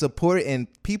don't get supported, and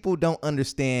people don't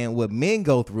understand what men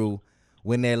go through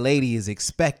when their lady is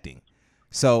expecting.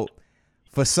 So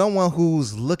for someone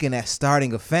who's looking at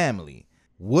starting a family,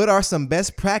 what are some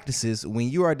best practices when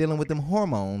you are dealing with them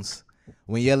hormones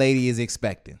when your lady is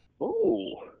expecting?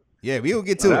 Oh, yeah, we'll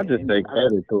get to it. I just say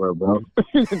cater to her, bro.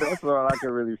 That's all I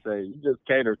can really say. You just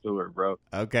cater to her, bro.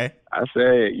 Okay. I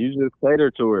say you just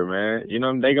cater to her, man.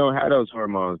 They gonna have those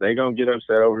hormones. They gonna get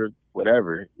upset over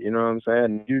whatever. You know what I'm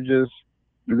saying?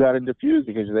 You gotta diffuse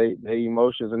it, because they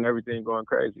emotions and everything going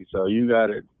crazy. So you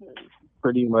gotta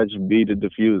pretty much be the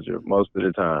diffuser most of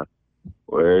the time,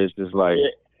 where it's just like,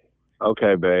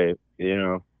 okay, babe,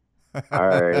 all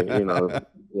right, what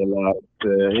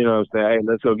I'm saying? Hey,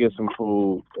 let's go get some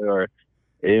food, or,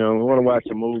 we want to watch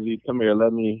a movie. Come here,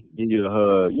 let me give you a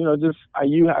hug.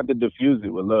 You have to diffuse it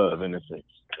with love, in a sense.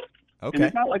 Okay. And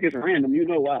it's not like it's random. You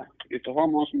know why? It's the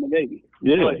hormones from the baby.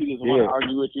 Yeah. Like he just want to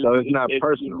argue with you. So it's not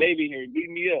personal. Baby here,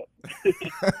 beat me up.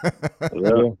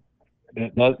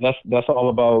 Yeah. That's all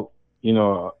about,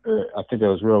 I think that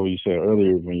was real what you said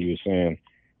earlier when you were saying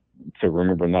to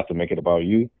remember not to make it about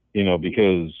you,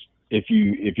 because if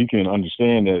you can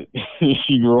understand that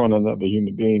she grew on another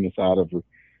human being inside of her,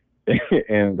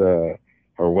 and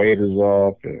her weight is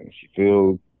off, and she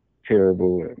feels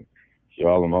terrible, and she's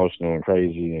all emotional and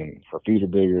crazy, and her feet are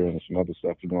bigger, and some other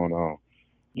stuff is going on.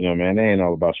 Man, they ain't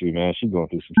all about you, man. She's going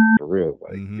through some shit for real.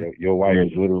 Like your wife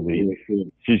is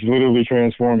she's literally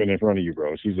transforming in front of you,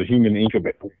 bro. She's a human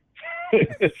incubator.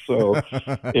 So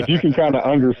if you can kind of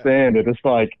understand it, it's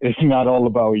like, it's not all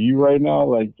about you right now.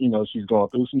 Like, she's going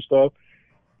through some stuff.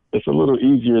 It's a little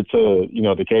easier to,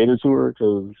 to cater to her,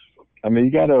 because,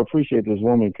 you got to appreciate this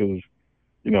woman, because,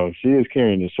 she is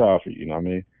carrying this child for you, know what I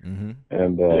mean? Mm-hmm.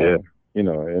 And,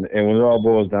 and when it all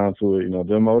boils down to it,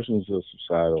 the emotions will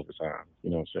subside over time. You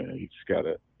know what I'm saying? You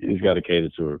just gotta cater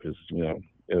to her, because,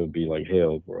 it would be like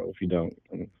hell, bro, if you don't.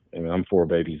 I'm 4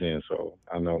 babies in, so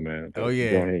I know, man. Oh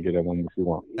yeah. Go ahead and get that woman if you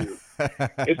want.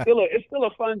 It's still a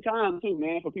fun time too,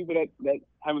 man. For people that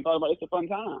haven't thought about it, it's a fun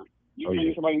time. You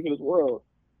bring somebody into this world,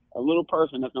 a little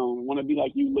person that's gonna want to be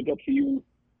like you, look up to you,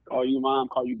 call you mom,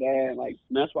 call you dad. Like,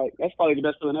 that's probably the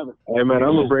best feeling ever. Hey, man,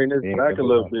 I'm gonna bring this back a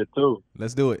little bit too.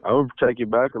 Let's do it. I'm gonna take it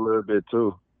back a little bit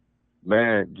too,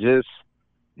 man. Just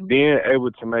being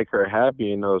able to make her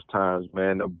happy in those times,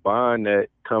 man. The bond that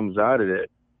comes out of that.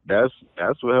 That's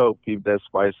what helped keep that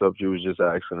spice up you was just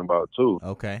asking about too.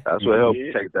 Okay. That's what helped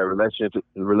take that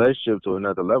relationship to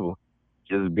another level.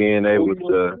 Just being able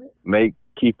to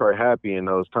keep her happy in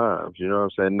those times. You know what I'm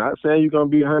saying? Not saying you're gonna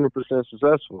be 100%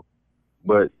 successful,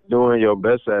 but doing your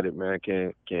best at it, man,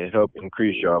 can help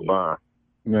increase your bond.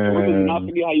 Man, do not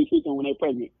forget how you treat them when they're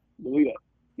pregnant. Believe that.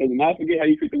 They do not forget how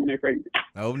you treat them when they're pregnant.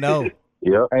 Oh no.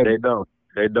 Yep, they don't.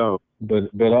 They don't.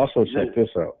 But also check this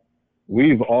out.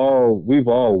 We've all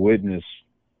witnessed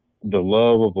the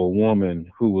love of a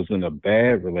woman who was in a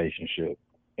bad relationship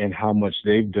and how much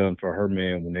they've done for her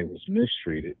man when they was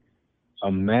mistreated.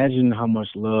 Imagine how much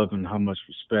love and how much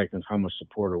respect and how much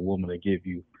support a woman will give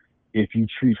you if you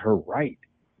treat her right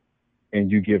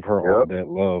and you give her all that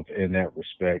love and that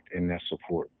respect and that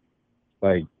support.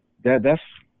 Like that's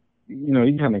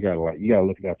you kind of gotta you gotta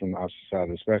look at that from the opposite side of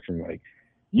the spectrum. Like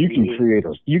you can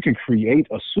create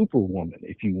a superwoman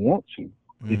if you want to,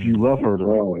 if you love her the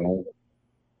right way.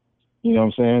 You know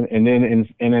what I'm saying? And then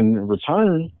in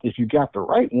return, if you got the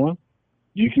right one,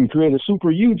 you can create a super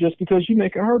you just because you're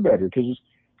making her better. Because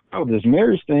this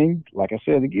marriage thing, like I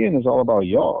said again, is all about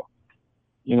y'all.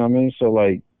 You know what I mean? So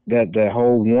like that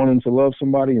whole wanting to love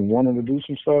somebody and wanting to do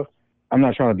some stuff. I'm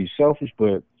not trying to be selfish,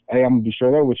 but hey, I'm gonna be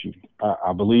straight up with you.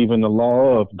 I believe in the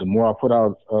law of the more I put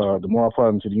out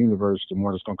into the universe, the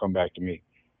more it's gonna come back to me.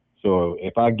 So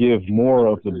if I give more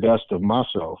of the best of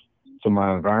myself to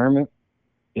my environment,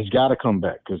 it's got to come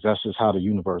back because that's just how the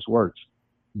universe works.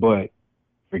 But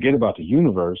forget about the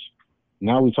universe.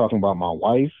 Now we're talking about my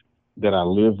wife that I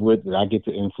live with, that I get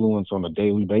to influence on a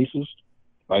daily basis.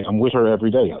 Like I'm with her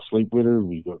every day. I sleep with her.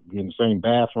 We in the same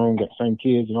bathroom, got the same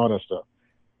kids and all that stuff.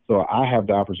 So I have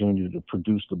the opportunity to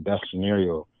produce the best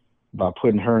scenario by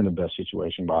putting her in the best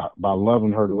situation, by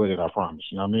loving her the way that I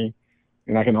promised. You know what I mean?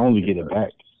 And I can only get it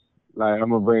back. Like I'm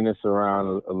gonna bring this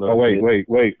around a little. Wait.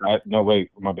 Wait,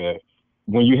 my bad.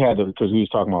 When you had because we was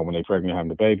talking about when they pregnant having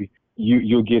the baby,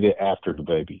 you'll get it after the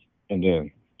baby, and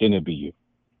then it'll be you.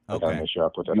 I gotta make sure I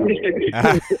put that out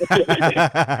there.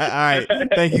 All right,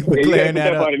 thank you for clearing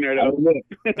that up.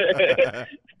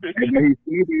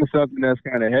 He's something that's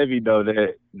kind of heavy though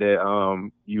that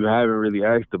you haven't really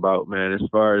asked about, man. As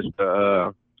far as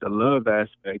the love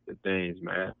aspect of things,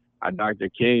 man. Dr.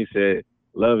 King said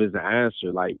love is the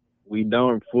answer. Like we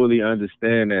don't fully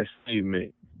understand that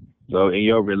statement. So in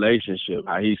your relationship,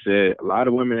 how he said a lot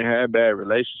of women have bad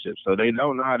relationships, so they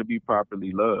don't know how to be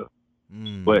properly loved.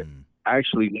 But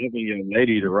actually loving your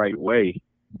lady the right way,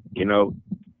 because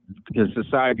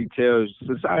society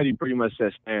pretty much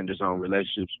sets standards on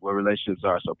relationships, what relationships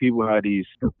are. So people have these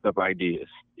stuff ideas,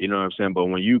 you know what I'm saying? But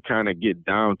when you kind of get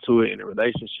down to it in a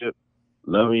relationship,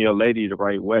 loving your lady the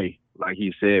right way, like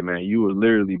he said, man, you would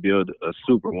literally build a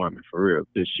superwoman for real,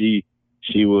 because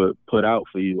she would put out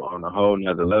for you on a whole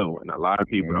nother level. And a lot of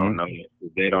people don't know it.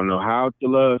 They don't know how to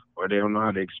love, or they don't know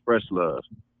how to express love.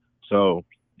 So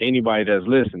anybody that's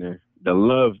listening, the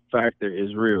love factor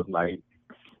is real. Like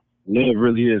love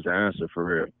really is the answer for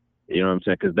real. You know what I'm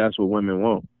saying? Because that's what women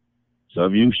want. So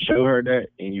if you show her that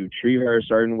and you treat her a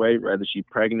certain way, whether she's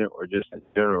pregnant or just in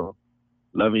general,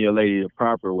 loving your lady the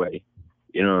proper way,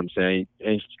 you know what I'm saying?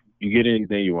 And you get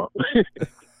anything you want. All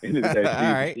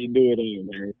right. You do it all,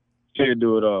 man. She'll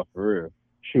do it all for real.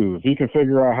 Shoot, if you can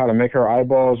figure out how to make her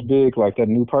eyeballs big like that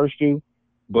new purse do,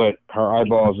 but her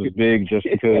eyeballs is big just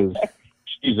because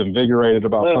she's invigorated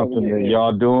about something that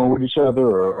y'all doing with each other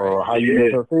or how you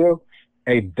make her feel.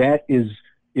 Hey, that is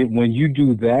it. When you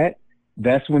do that,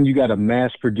 that's when you got to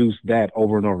mass produce that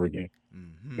over and over again.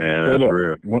 Man, that's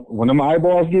real. When them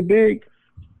eyeballs get big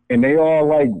and they all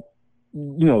like,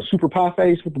 super pie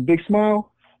face with the big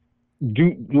smile,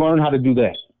 learn how to do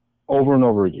that over and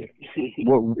over again.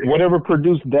 Whatever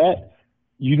produced that,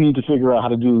 you need to figure out how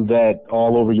to do that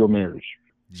all over your marriage.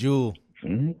 Jewel.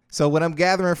 So what I'm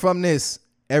gathering from this,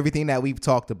 everything that we've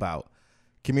talked about,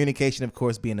 communication, of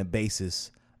course, being the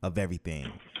basis of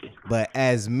everything. But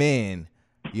as men,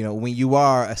 when you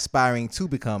are aspiring to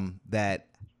become that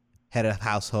head of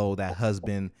household, that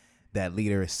husband, that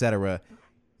leader, etc.,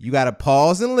 you got to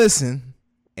pause and listen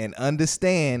and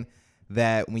understand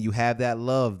that when you have that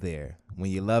love there, when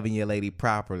you're loving your lady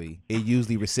properly, it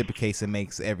usually reciprocates and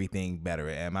makes everything better.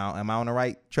 Am I on the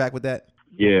right track with that?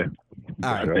 Yeah.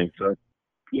 All right. I think so.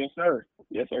 Yes, sir.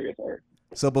 Yes, sir. Yes, sir.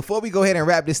 So before we go ahead and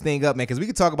wrap this thing up, man, because we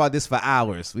can talk about this for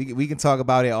hours. We can talk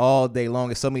about it all day long.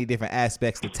 There's so many different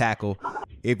aspects to tackle.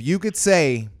 If you could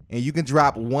say, and you can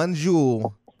drop one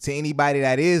jewel to anybody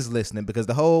that is listening, because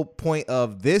the whole point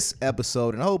of this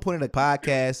episode and the whole point of the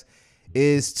podcast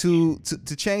is to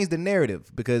change the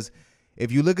narrative. Because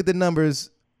if you look at the numbers,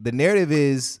 the narrative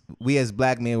is we as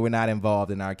black men, we're not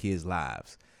involved in our kids'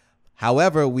 lives.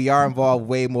 However, we are involved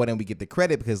way more than we get the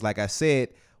credit, because like I said,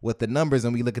 with the numbers,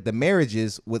 and we look at the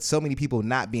marriages, with so many people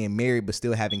not being married but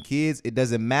still having kids, it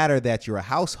doesn't matter that you're a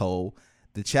household,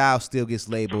 the child still gets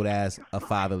labeled as a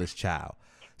fatherless child.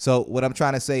 So what I'm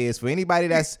trying to say is, for anybody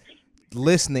that's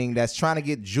listening that's trying to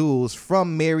get jewels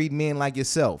from married men like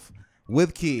yourself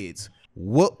with kids,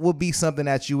 what would be something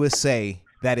that you would say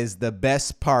that is the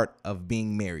best part of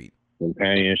being married?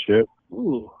 Companionship.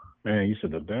 Ooh, man, you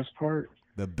said the best part?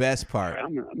 The best part. I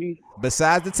mean,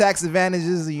 Besides the tax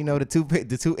advantages,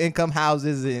 the two income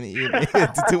houses and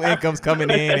the two incomes coming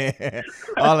in and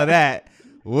all of that.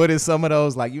 What is some of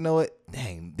those like? You know what?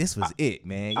 Dang, this was it,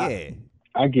 man. Yeah.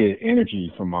 I get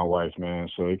energy from my wife, man.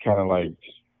 So it kind of like,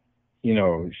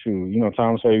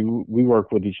 Tom say we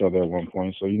worked with each other at one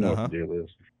point, so you know what the deal is.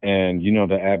 And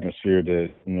the atmosphere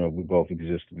that, we both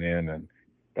existed in, and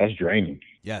that's draining.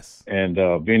 Yes. And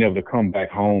being able to come back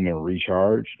home and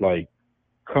recharge, like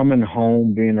coming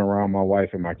home, being around my wife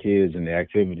and my kids and the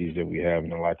activities that we have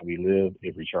and the life that we live,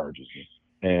 it recharges me.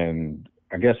 And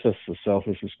I guess that's a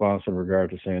selfish response in regard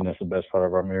to saying that's the best part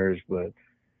of our marriage, but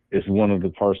it's one of the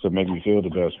parts that make me feel the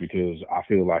best because I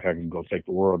feel like I can go take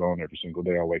the world on every single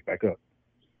day I wake back up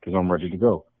because I'm ready to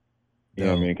go. You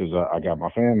know what I mean? Because I got my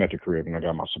fam at the crib and I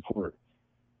got my support.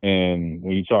 And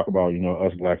when you talk about,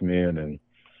 us black men and,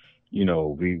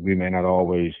 we may not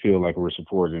always feel like we're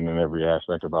supported in every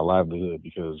aspect of our livelihood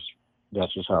because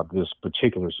that's just how this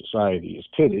particular society is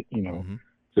pitted,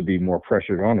 to be more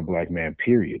pressured on a black man,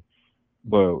 period.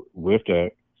 But with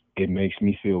that, it makes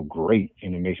me feel great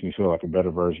and it makes me feel like a better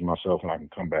version of myself and I can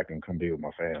come back and come be with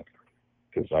my fam.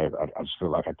 Because I just feel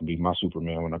like I can be my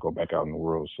Superman when I go back out in the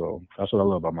world. So that's what I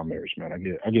love about my marriage, man. I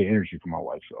get energy from my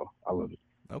wife, so I love it.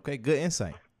 Okay, good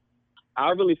insight.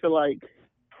 I really feel like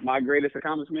my greatest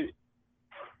accomplishment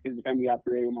is the family I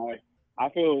created with my wife. I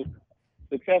feel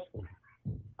successful.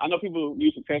 I know people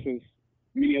use success as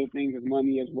many other things as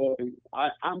money as well. And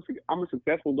I'm a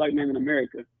successful black man in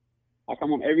America. I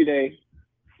come home every day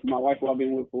to my wife who I've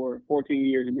been with for 14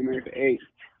 years and been married for 8.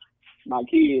 My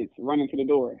kids running to the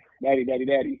door, daddy, daddy,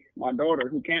 daddy. My daughter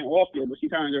who can't walk yet, but she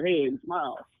turns her head and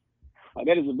smiles. Like,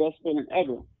 that is the best feeling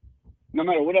ever. No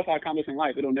matter what else I accomplish in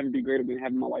life, it'll never be greater than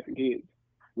having my wife and kids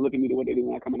look at me the way they do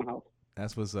when I come in the house.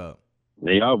 That's what's up.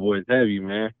 Yeah, y'all boys heavy,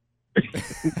 man.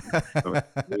 look,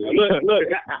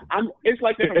 it's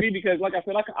like that for me because, like I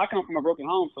said, I come from a broken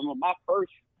home. So my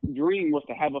first dream was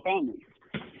to have a family.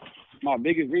 My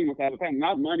biggest dream was to have a family.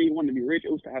 Not money, wanting to be rich.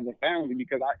 It was to have a family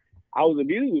because I was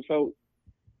abused. So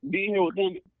being here with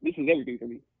them, this is everything for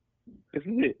me. This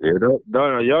is it. Yeah,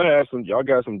 no, y'all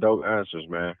got some dope answers,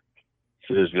 man.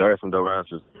 Seriously, y'all got some dope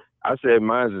answers. I said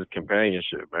mine is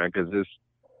companionship, man, because it's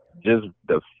just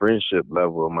the friendship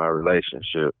level of my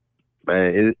relationship.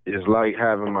 Man, it's like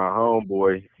having my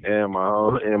homeboy and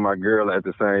my girl at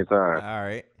the same time. All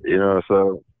right.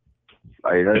 So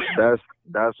like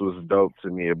that's what's dope to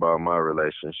me about my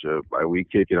relationship. Like, we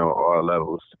kick it on all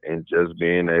levels and just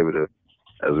being able to,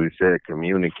 as we said,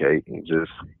 communicate and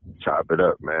just chop it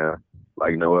up, man,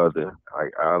 like no other.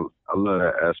 Like, I love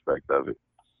that aspect of it.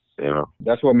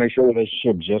 That's what makes your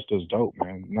relationship just as dope,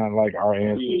 man. Not like our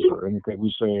answers or anything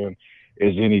we saying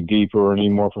is any deeper or any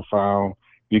more profound,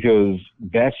 because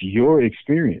that's your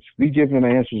experience. We giving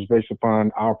answers based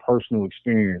upon our personal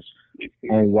experience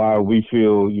on why we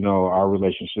feel, our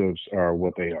relationships are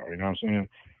what they are. You know what I'm saying?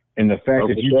 And the fact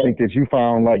that you think that you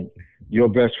found like your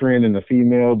best friend in the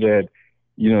female that,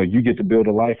 you get to build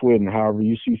a life with and however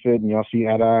you see fit and y'all see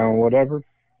eye to eye on whatever,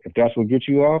 if that's what gets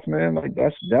you off, man, like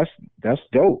that's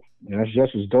dope. And that's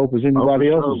just as dope as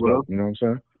anybody else's dope. You know what I'm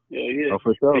saying? Yeah. Oh,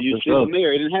 for sure. And you're still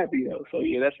married and happy though. So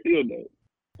yeah, that's still dope.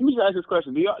 Let me just ask this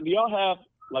question: Do y'all have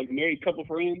like married couple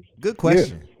friends? Good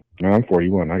question. Yeah. No, I'm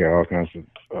 41. I got all kinds of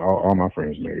all my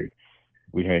friends married.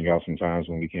 We hang out sometimes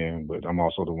when we can, but I'm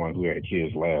also the one who had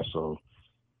kids last, so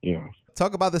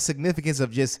Talk about the significance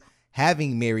of just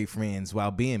having married friends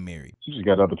while being married. You just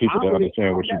got other people that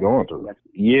understand what you're going through.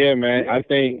 Yeah, man. I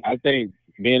think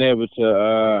being able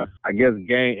to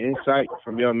gain insight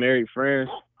from your married friends,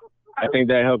 I think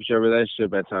that helps your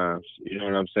relationship at times. You know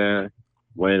what I'm saying?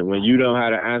 When you don't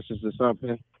have the answers to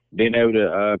something, being able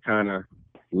to kind of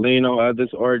lean on others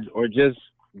or just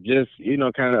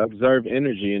kind of observe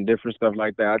energy and different stuff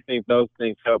like that. I think those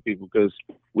things help people because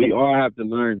we all have to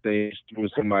learn things through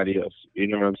somebody else. You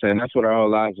know what I'm saying? That's what our whole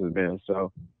lives has been.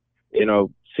 So,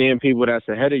 seeing people that's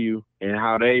ahead of you and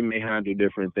how they may handle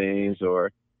different things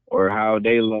or how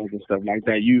they love and stuff like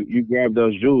that, you grab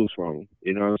those jewels from them.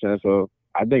 You know what I'm saying? So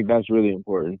I think that's really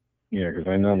important. Yeah, because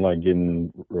ain't nothing like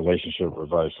getting relationship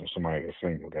advice from somebody that's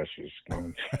single. That's just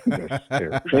that's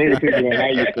terrible.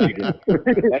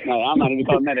 I'm not even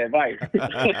calling that advice.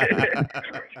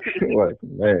 What,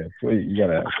 man? You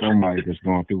gotta have somebody that's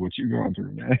going through what you're going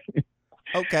through, man.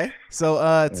 Okay, so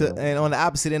and on the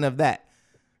opposite end of that,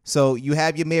 so you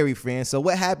have your married friends. So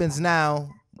what happens now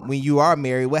when you are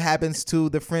married? What happens to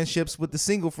the friendships with the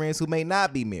single friends who may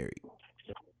not be married?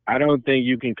 I don't think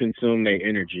you can consume their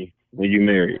energy when you're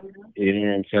married. You know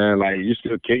what I'm saying? Like, you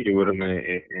still kick it with them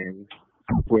and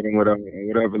put them with them on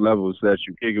whatever levels that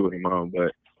you kick it with them on.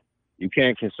 But, you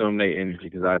can't consume their energy,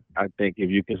 because I think if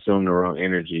you consume the wrong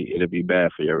energy, it'll be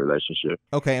bad for your relationship.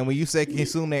 Okay, and when you say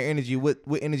consume their energy, what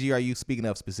energy are you speaking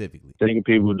of specifically? Single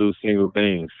people do single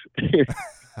things.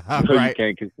 All So right. you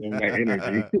can't consume that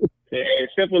energy. As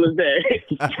simple as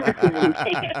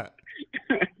that.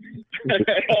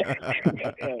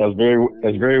 That's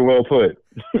very well put.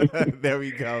 There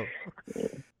we go.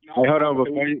 Hey, hold on,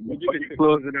 before you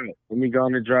close it out, let me go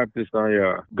on and drop this on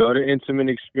y'all. Go to Intimate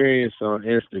Experience on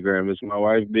Instagram. It's my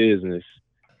wife's business,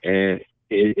 and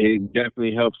it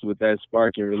definitely helps with that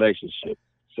sparking relationship.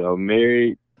 So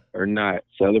married or not,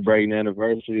 celebrating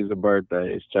anniversaries or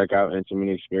birthdays, check out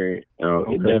Intimate Experience.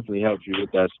 It definitely helps you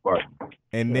with that spark.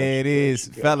 And there it is,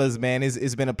 fellas, man.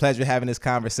 It's been a pleasure having this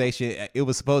conversation. It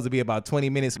was supposed to be about 20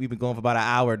 minutes. We've been going for about an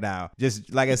hour now.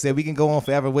 Just like I said, we can go on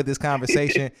forever with this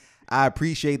conversation. I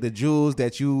appreciate the jewels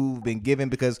that you've been given,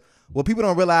 because what people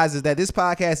don't realize is that this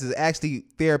podcast is actually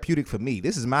therapeutic for me.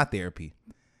 This is my therapy,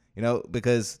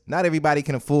 because not everybody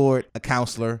can afford a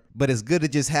counselor, but it's good to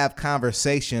just have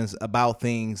conversations about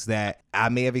things that I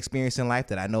may have experienced in life,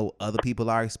 that I know other people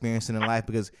are experiencing in life,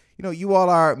 because, you all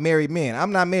are married men.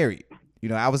 I'm not married.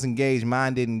 I was engaged.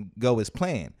 Mine didn't go as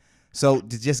planned. So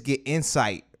to just get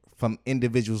insight from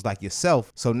individuals like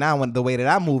yourself. So now the way that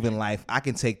I move in life, I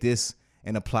can take this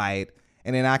and apply it,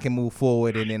 and then I can move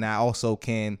forward, and then I also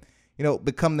can,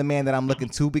 become the man that I'm looking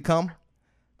to become.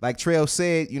 Like Trail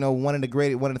said, one of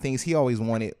the things he always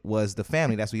wanted was the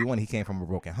family. That's what he wanted. He came from a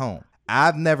broken home.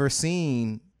 I've never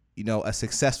seen, a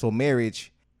successful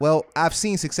marriage. Well, I've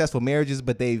seen successful marriages,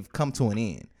 but they've come to an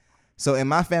end. So in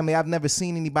my family, I've never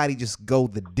seen anybody just go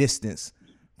the distance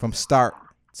from start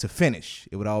to finish.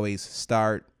 It would always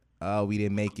start, we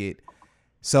didn't make it.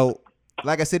 So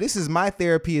like I said, this is my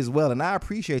therapy as well, and I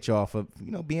appreciate y'all for,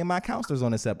 being my counselors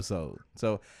on this episode.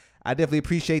 So I definitely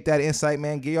appreciate that insight,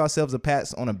 man. Give yourselves a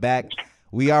pat on the back.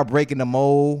 We are breaking the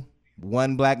mold,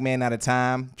 one black man at a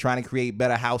time, trying to create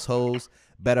better households,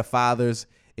 better fathers,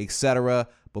 etc.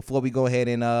 Before we go ahead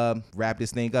and wrap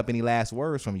this thing up, any last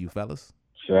words from you, fellas?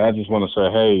 So I just want to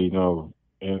say, hey,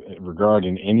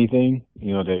 regarding anything,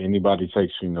 that anybody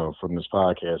takes, from this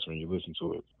podcast when you listen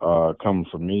to it, coming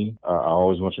from me, I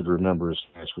always want you to remember it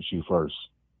starts with you first.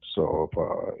 So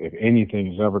if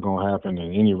anything is ever going to happen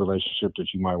in any relationship that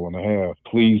you might want to have,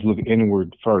 please look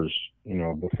inward first,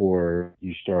 before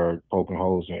you start poking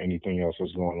holes in anything else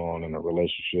that's going on in a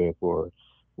relationship or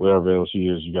whatever else it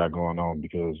is you got going on.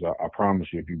 Because I promise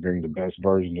you, if you bring the best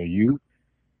version of you,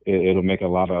 it'll make a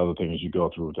lot of other things you go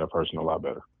through with that person a lot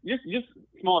better. Just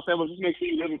small steps. Just make sure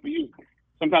you're living for you.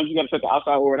 Sometimes you got to shut the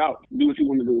outside world out. Do what you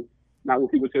want to do, not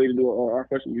what people tell you to do or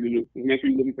question you to do. Just make sure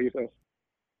you're living for yourself.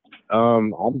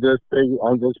 I'm just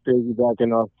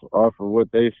piggybacking off of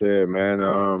what they said,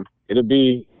 man. It'll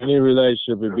be any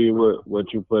relationship. It'll be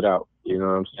what you put out. You know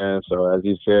what I'm saying? So as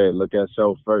you said, look at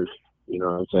self first. You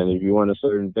know what I'm saying? If you want a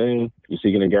certain thing, you're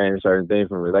seeking to gain a certain thing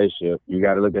from a relationship, you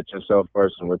got to look at yourself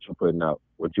first and what you're putting out.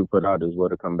 What you put out is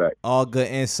what'll come back. All good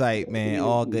insight, man.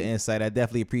 All good insight. I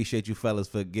definitely appreciate you fellas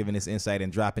for giving this insight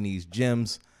and dropping these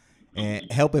gems and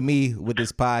helping me with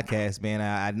this podcast, man.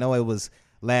 I know it was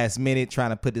last minute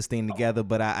trying to put this thing together,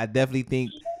 but I definitely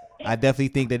think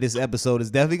that this episode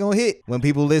is definitely gonna hit when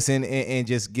people listen and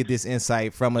just get this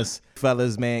insight from us.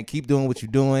 Fellas, man, keep doing what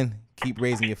you're doing. Keep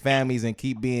raising your families and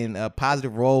keep being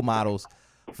positive role models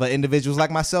for individuals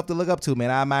like myself to look up to, man.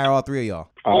 I admire all three of y'all.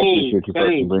 I appreciate you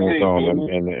for bringing us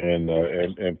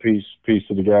on, and peace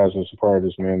to the guys that's a part of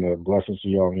this, man. Blessings to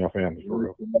y'all and your family, for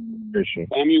real. Appreciate it.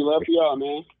 Family, love to y'all,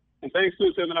 man. And thanks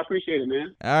too, Tim, I appreciate it,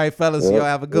 man. All right, fellas, y'all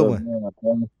have a good one.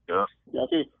 Y'all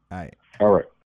too. All right. All right.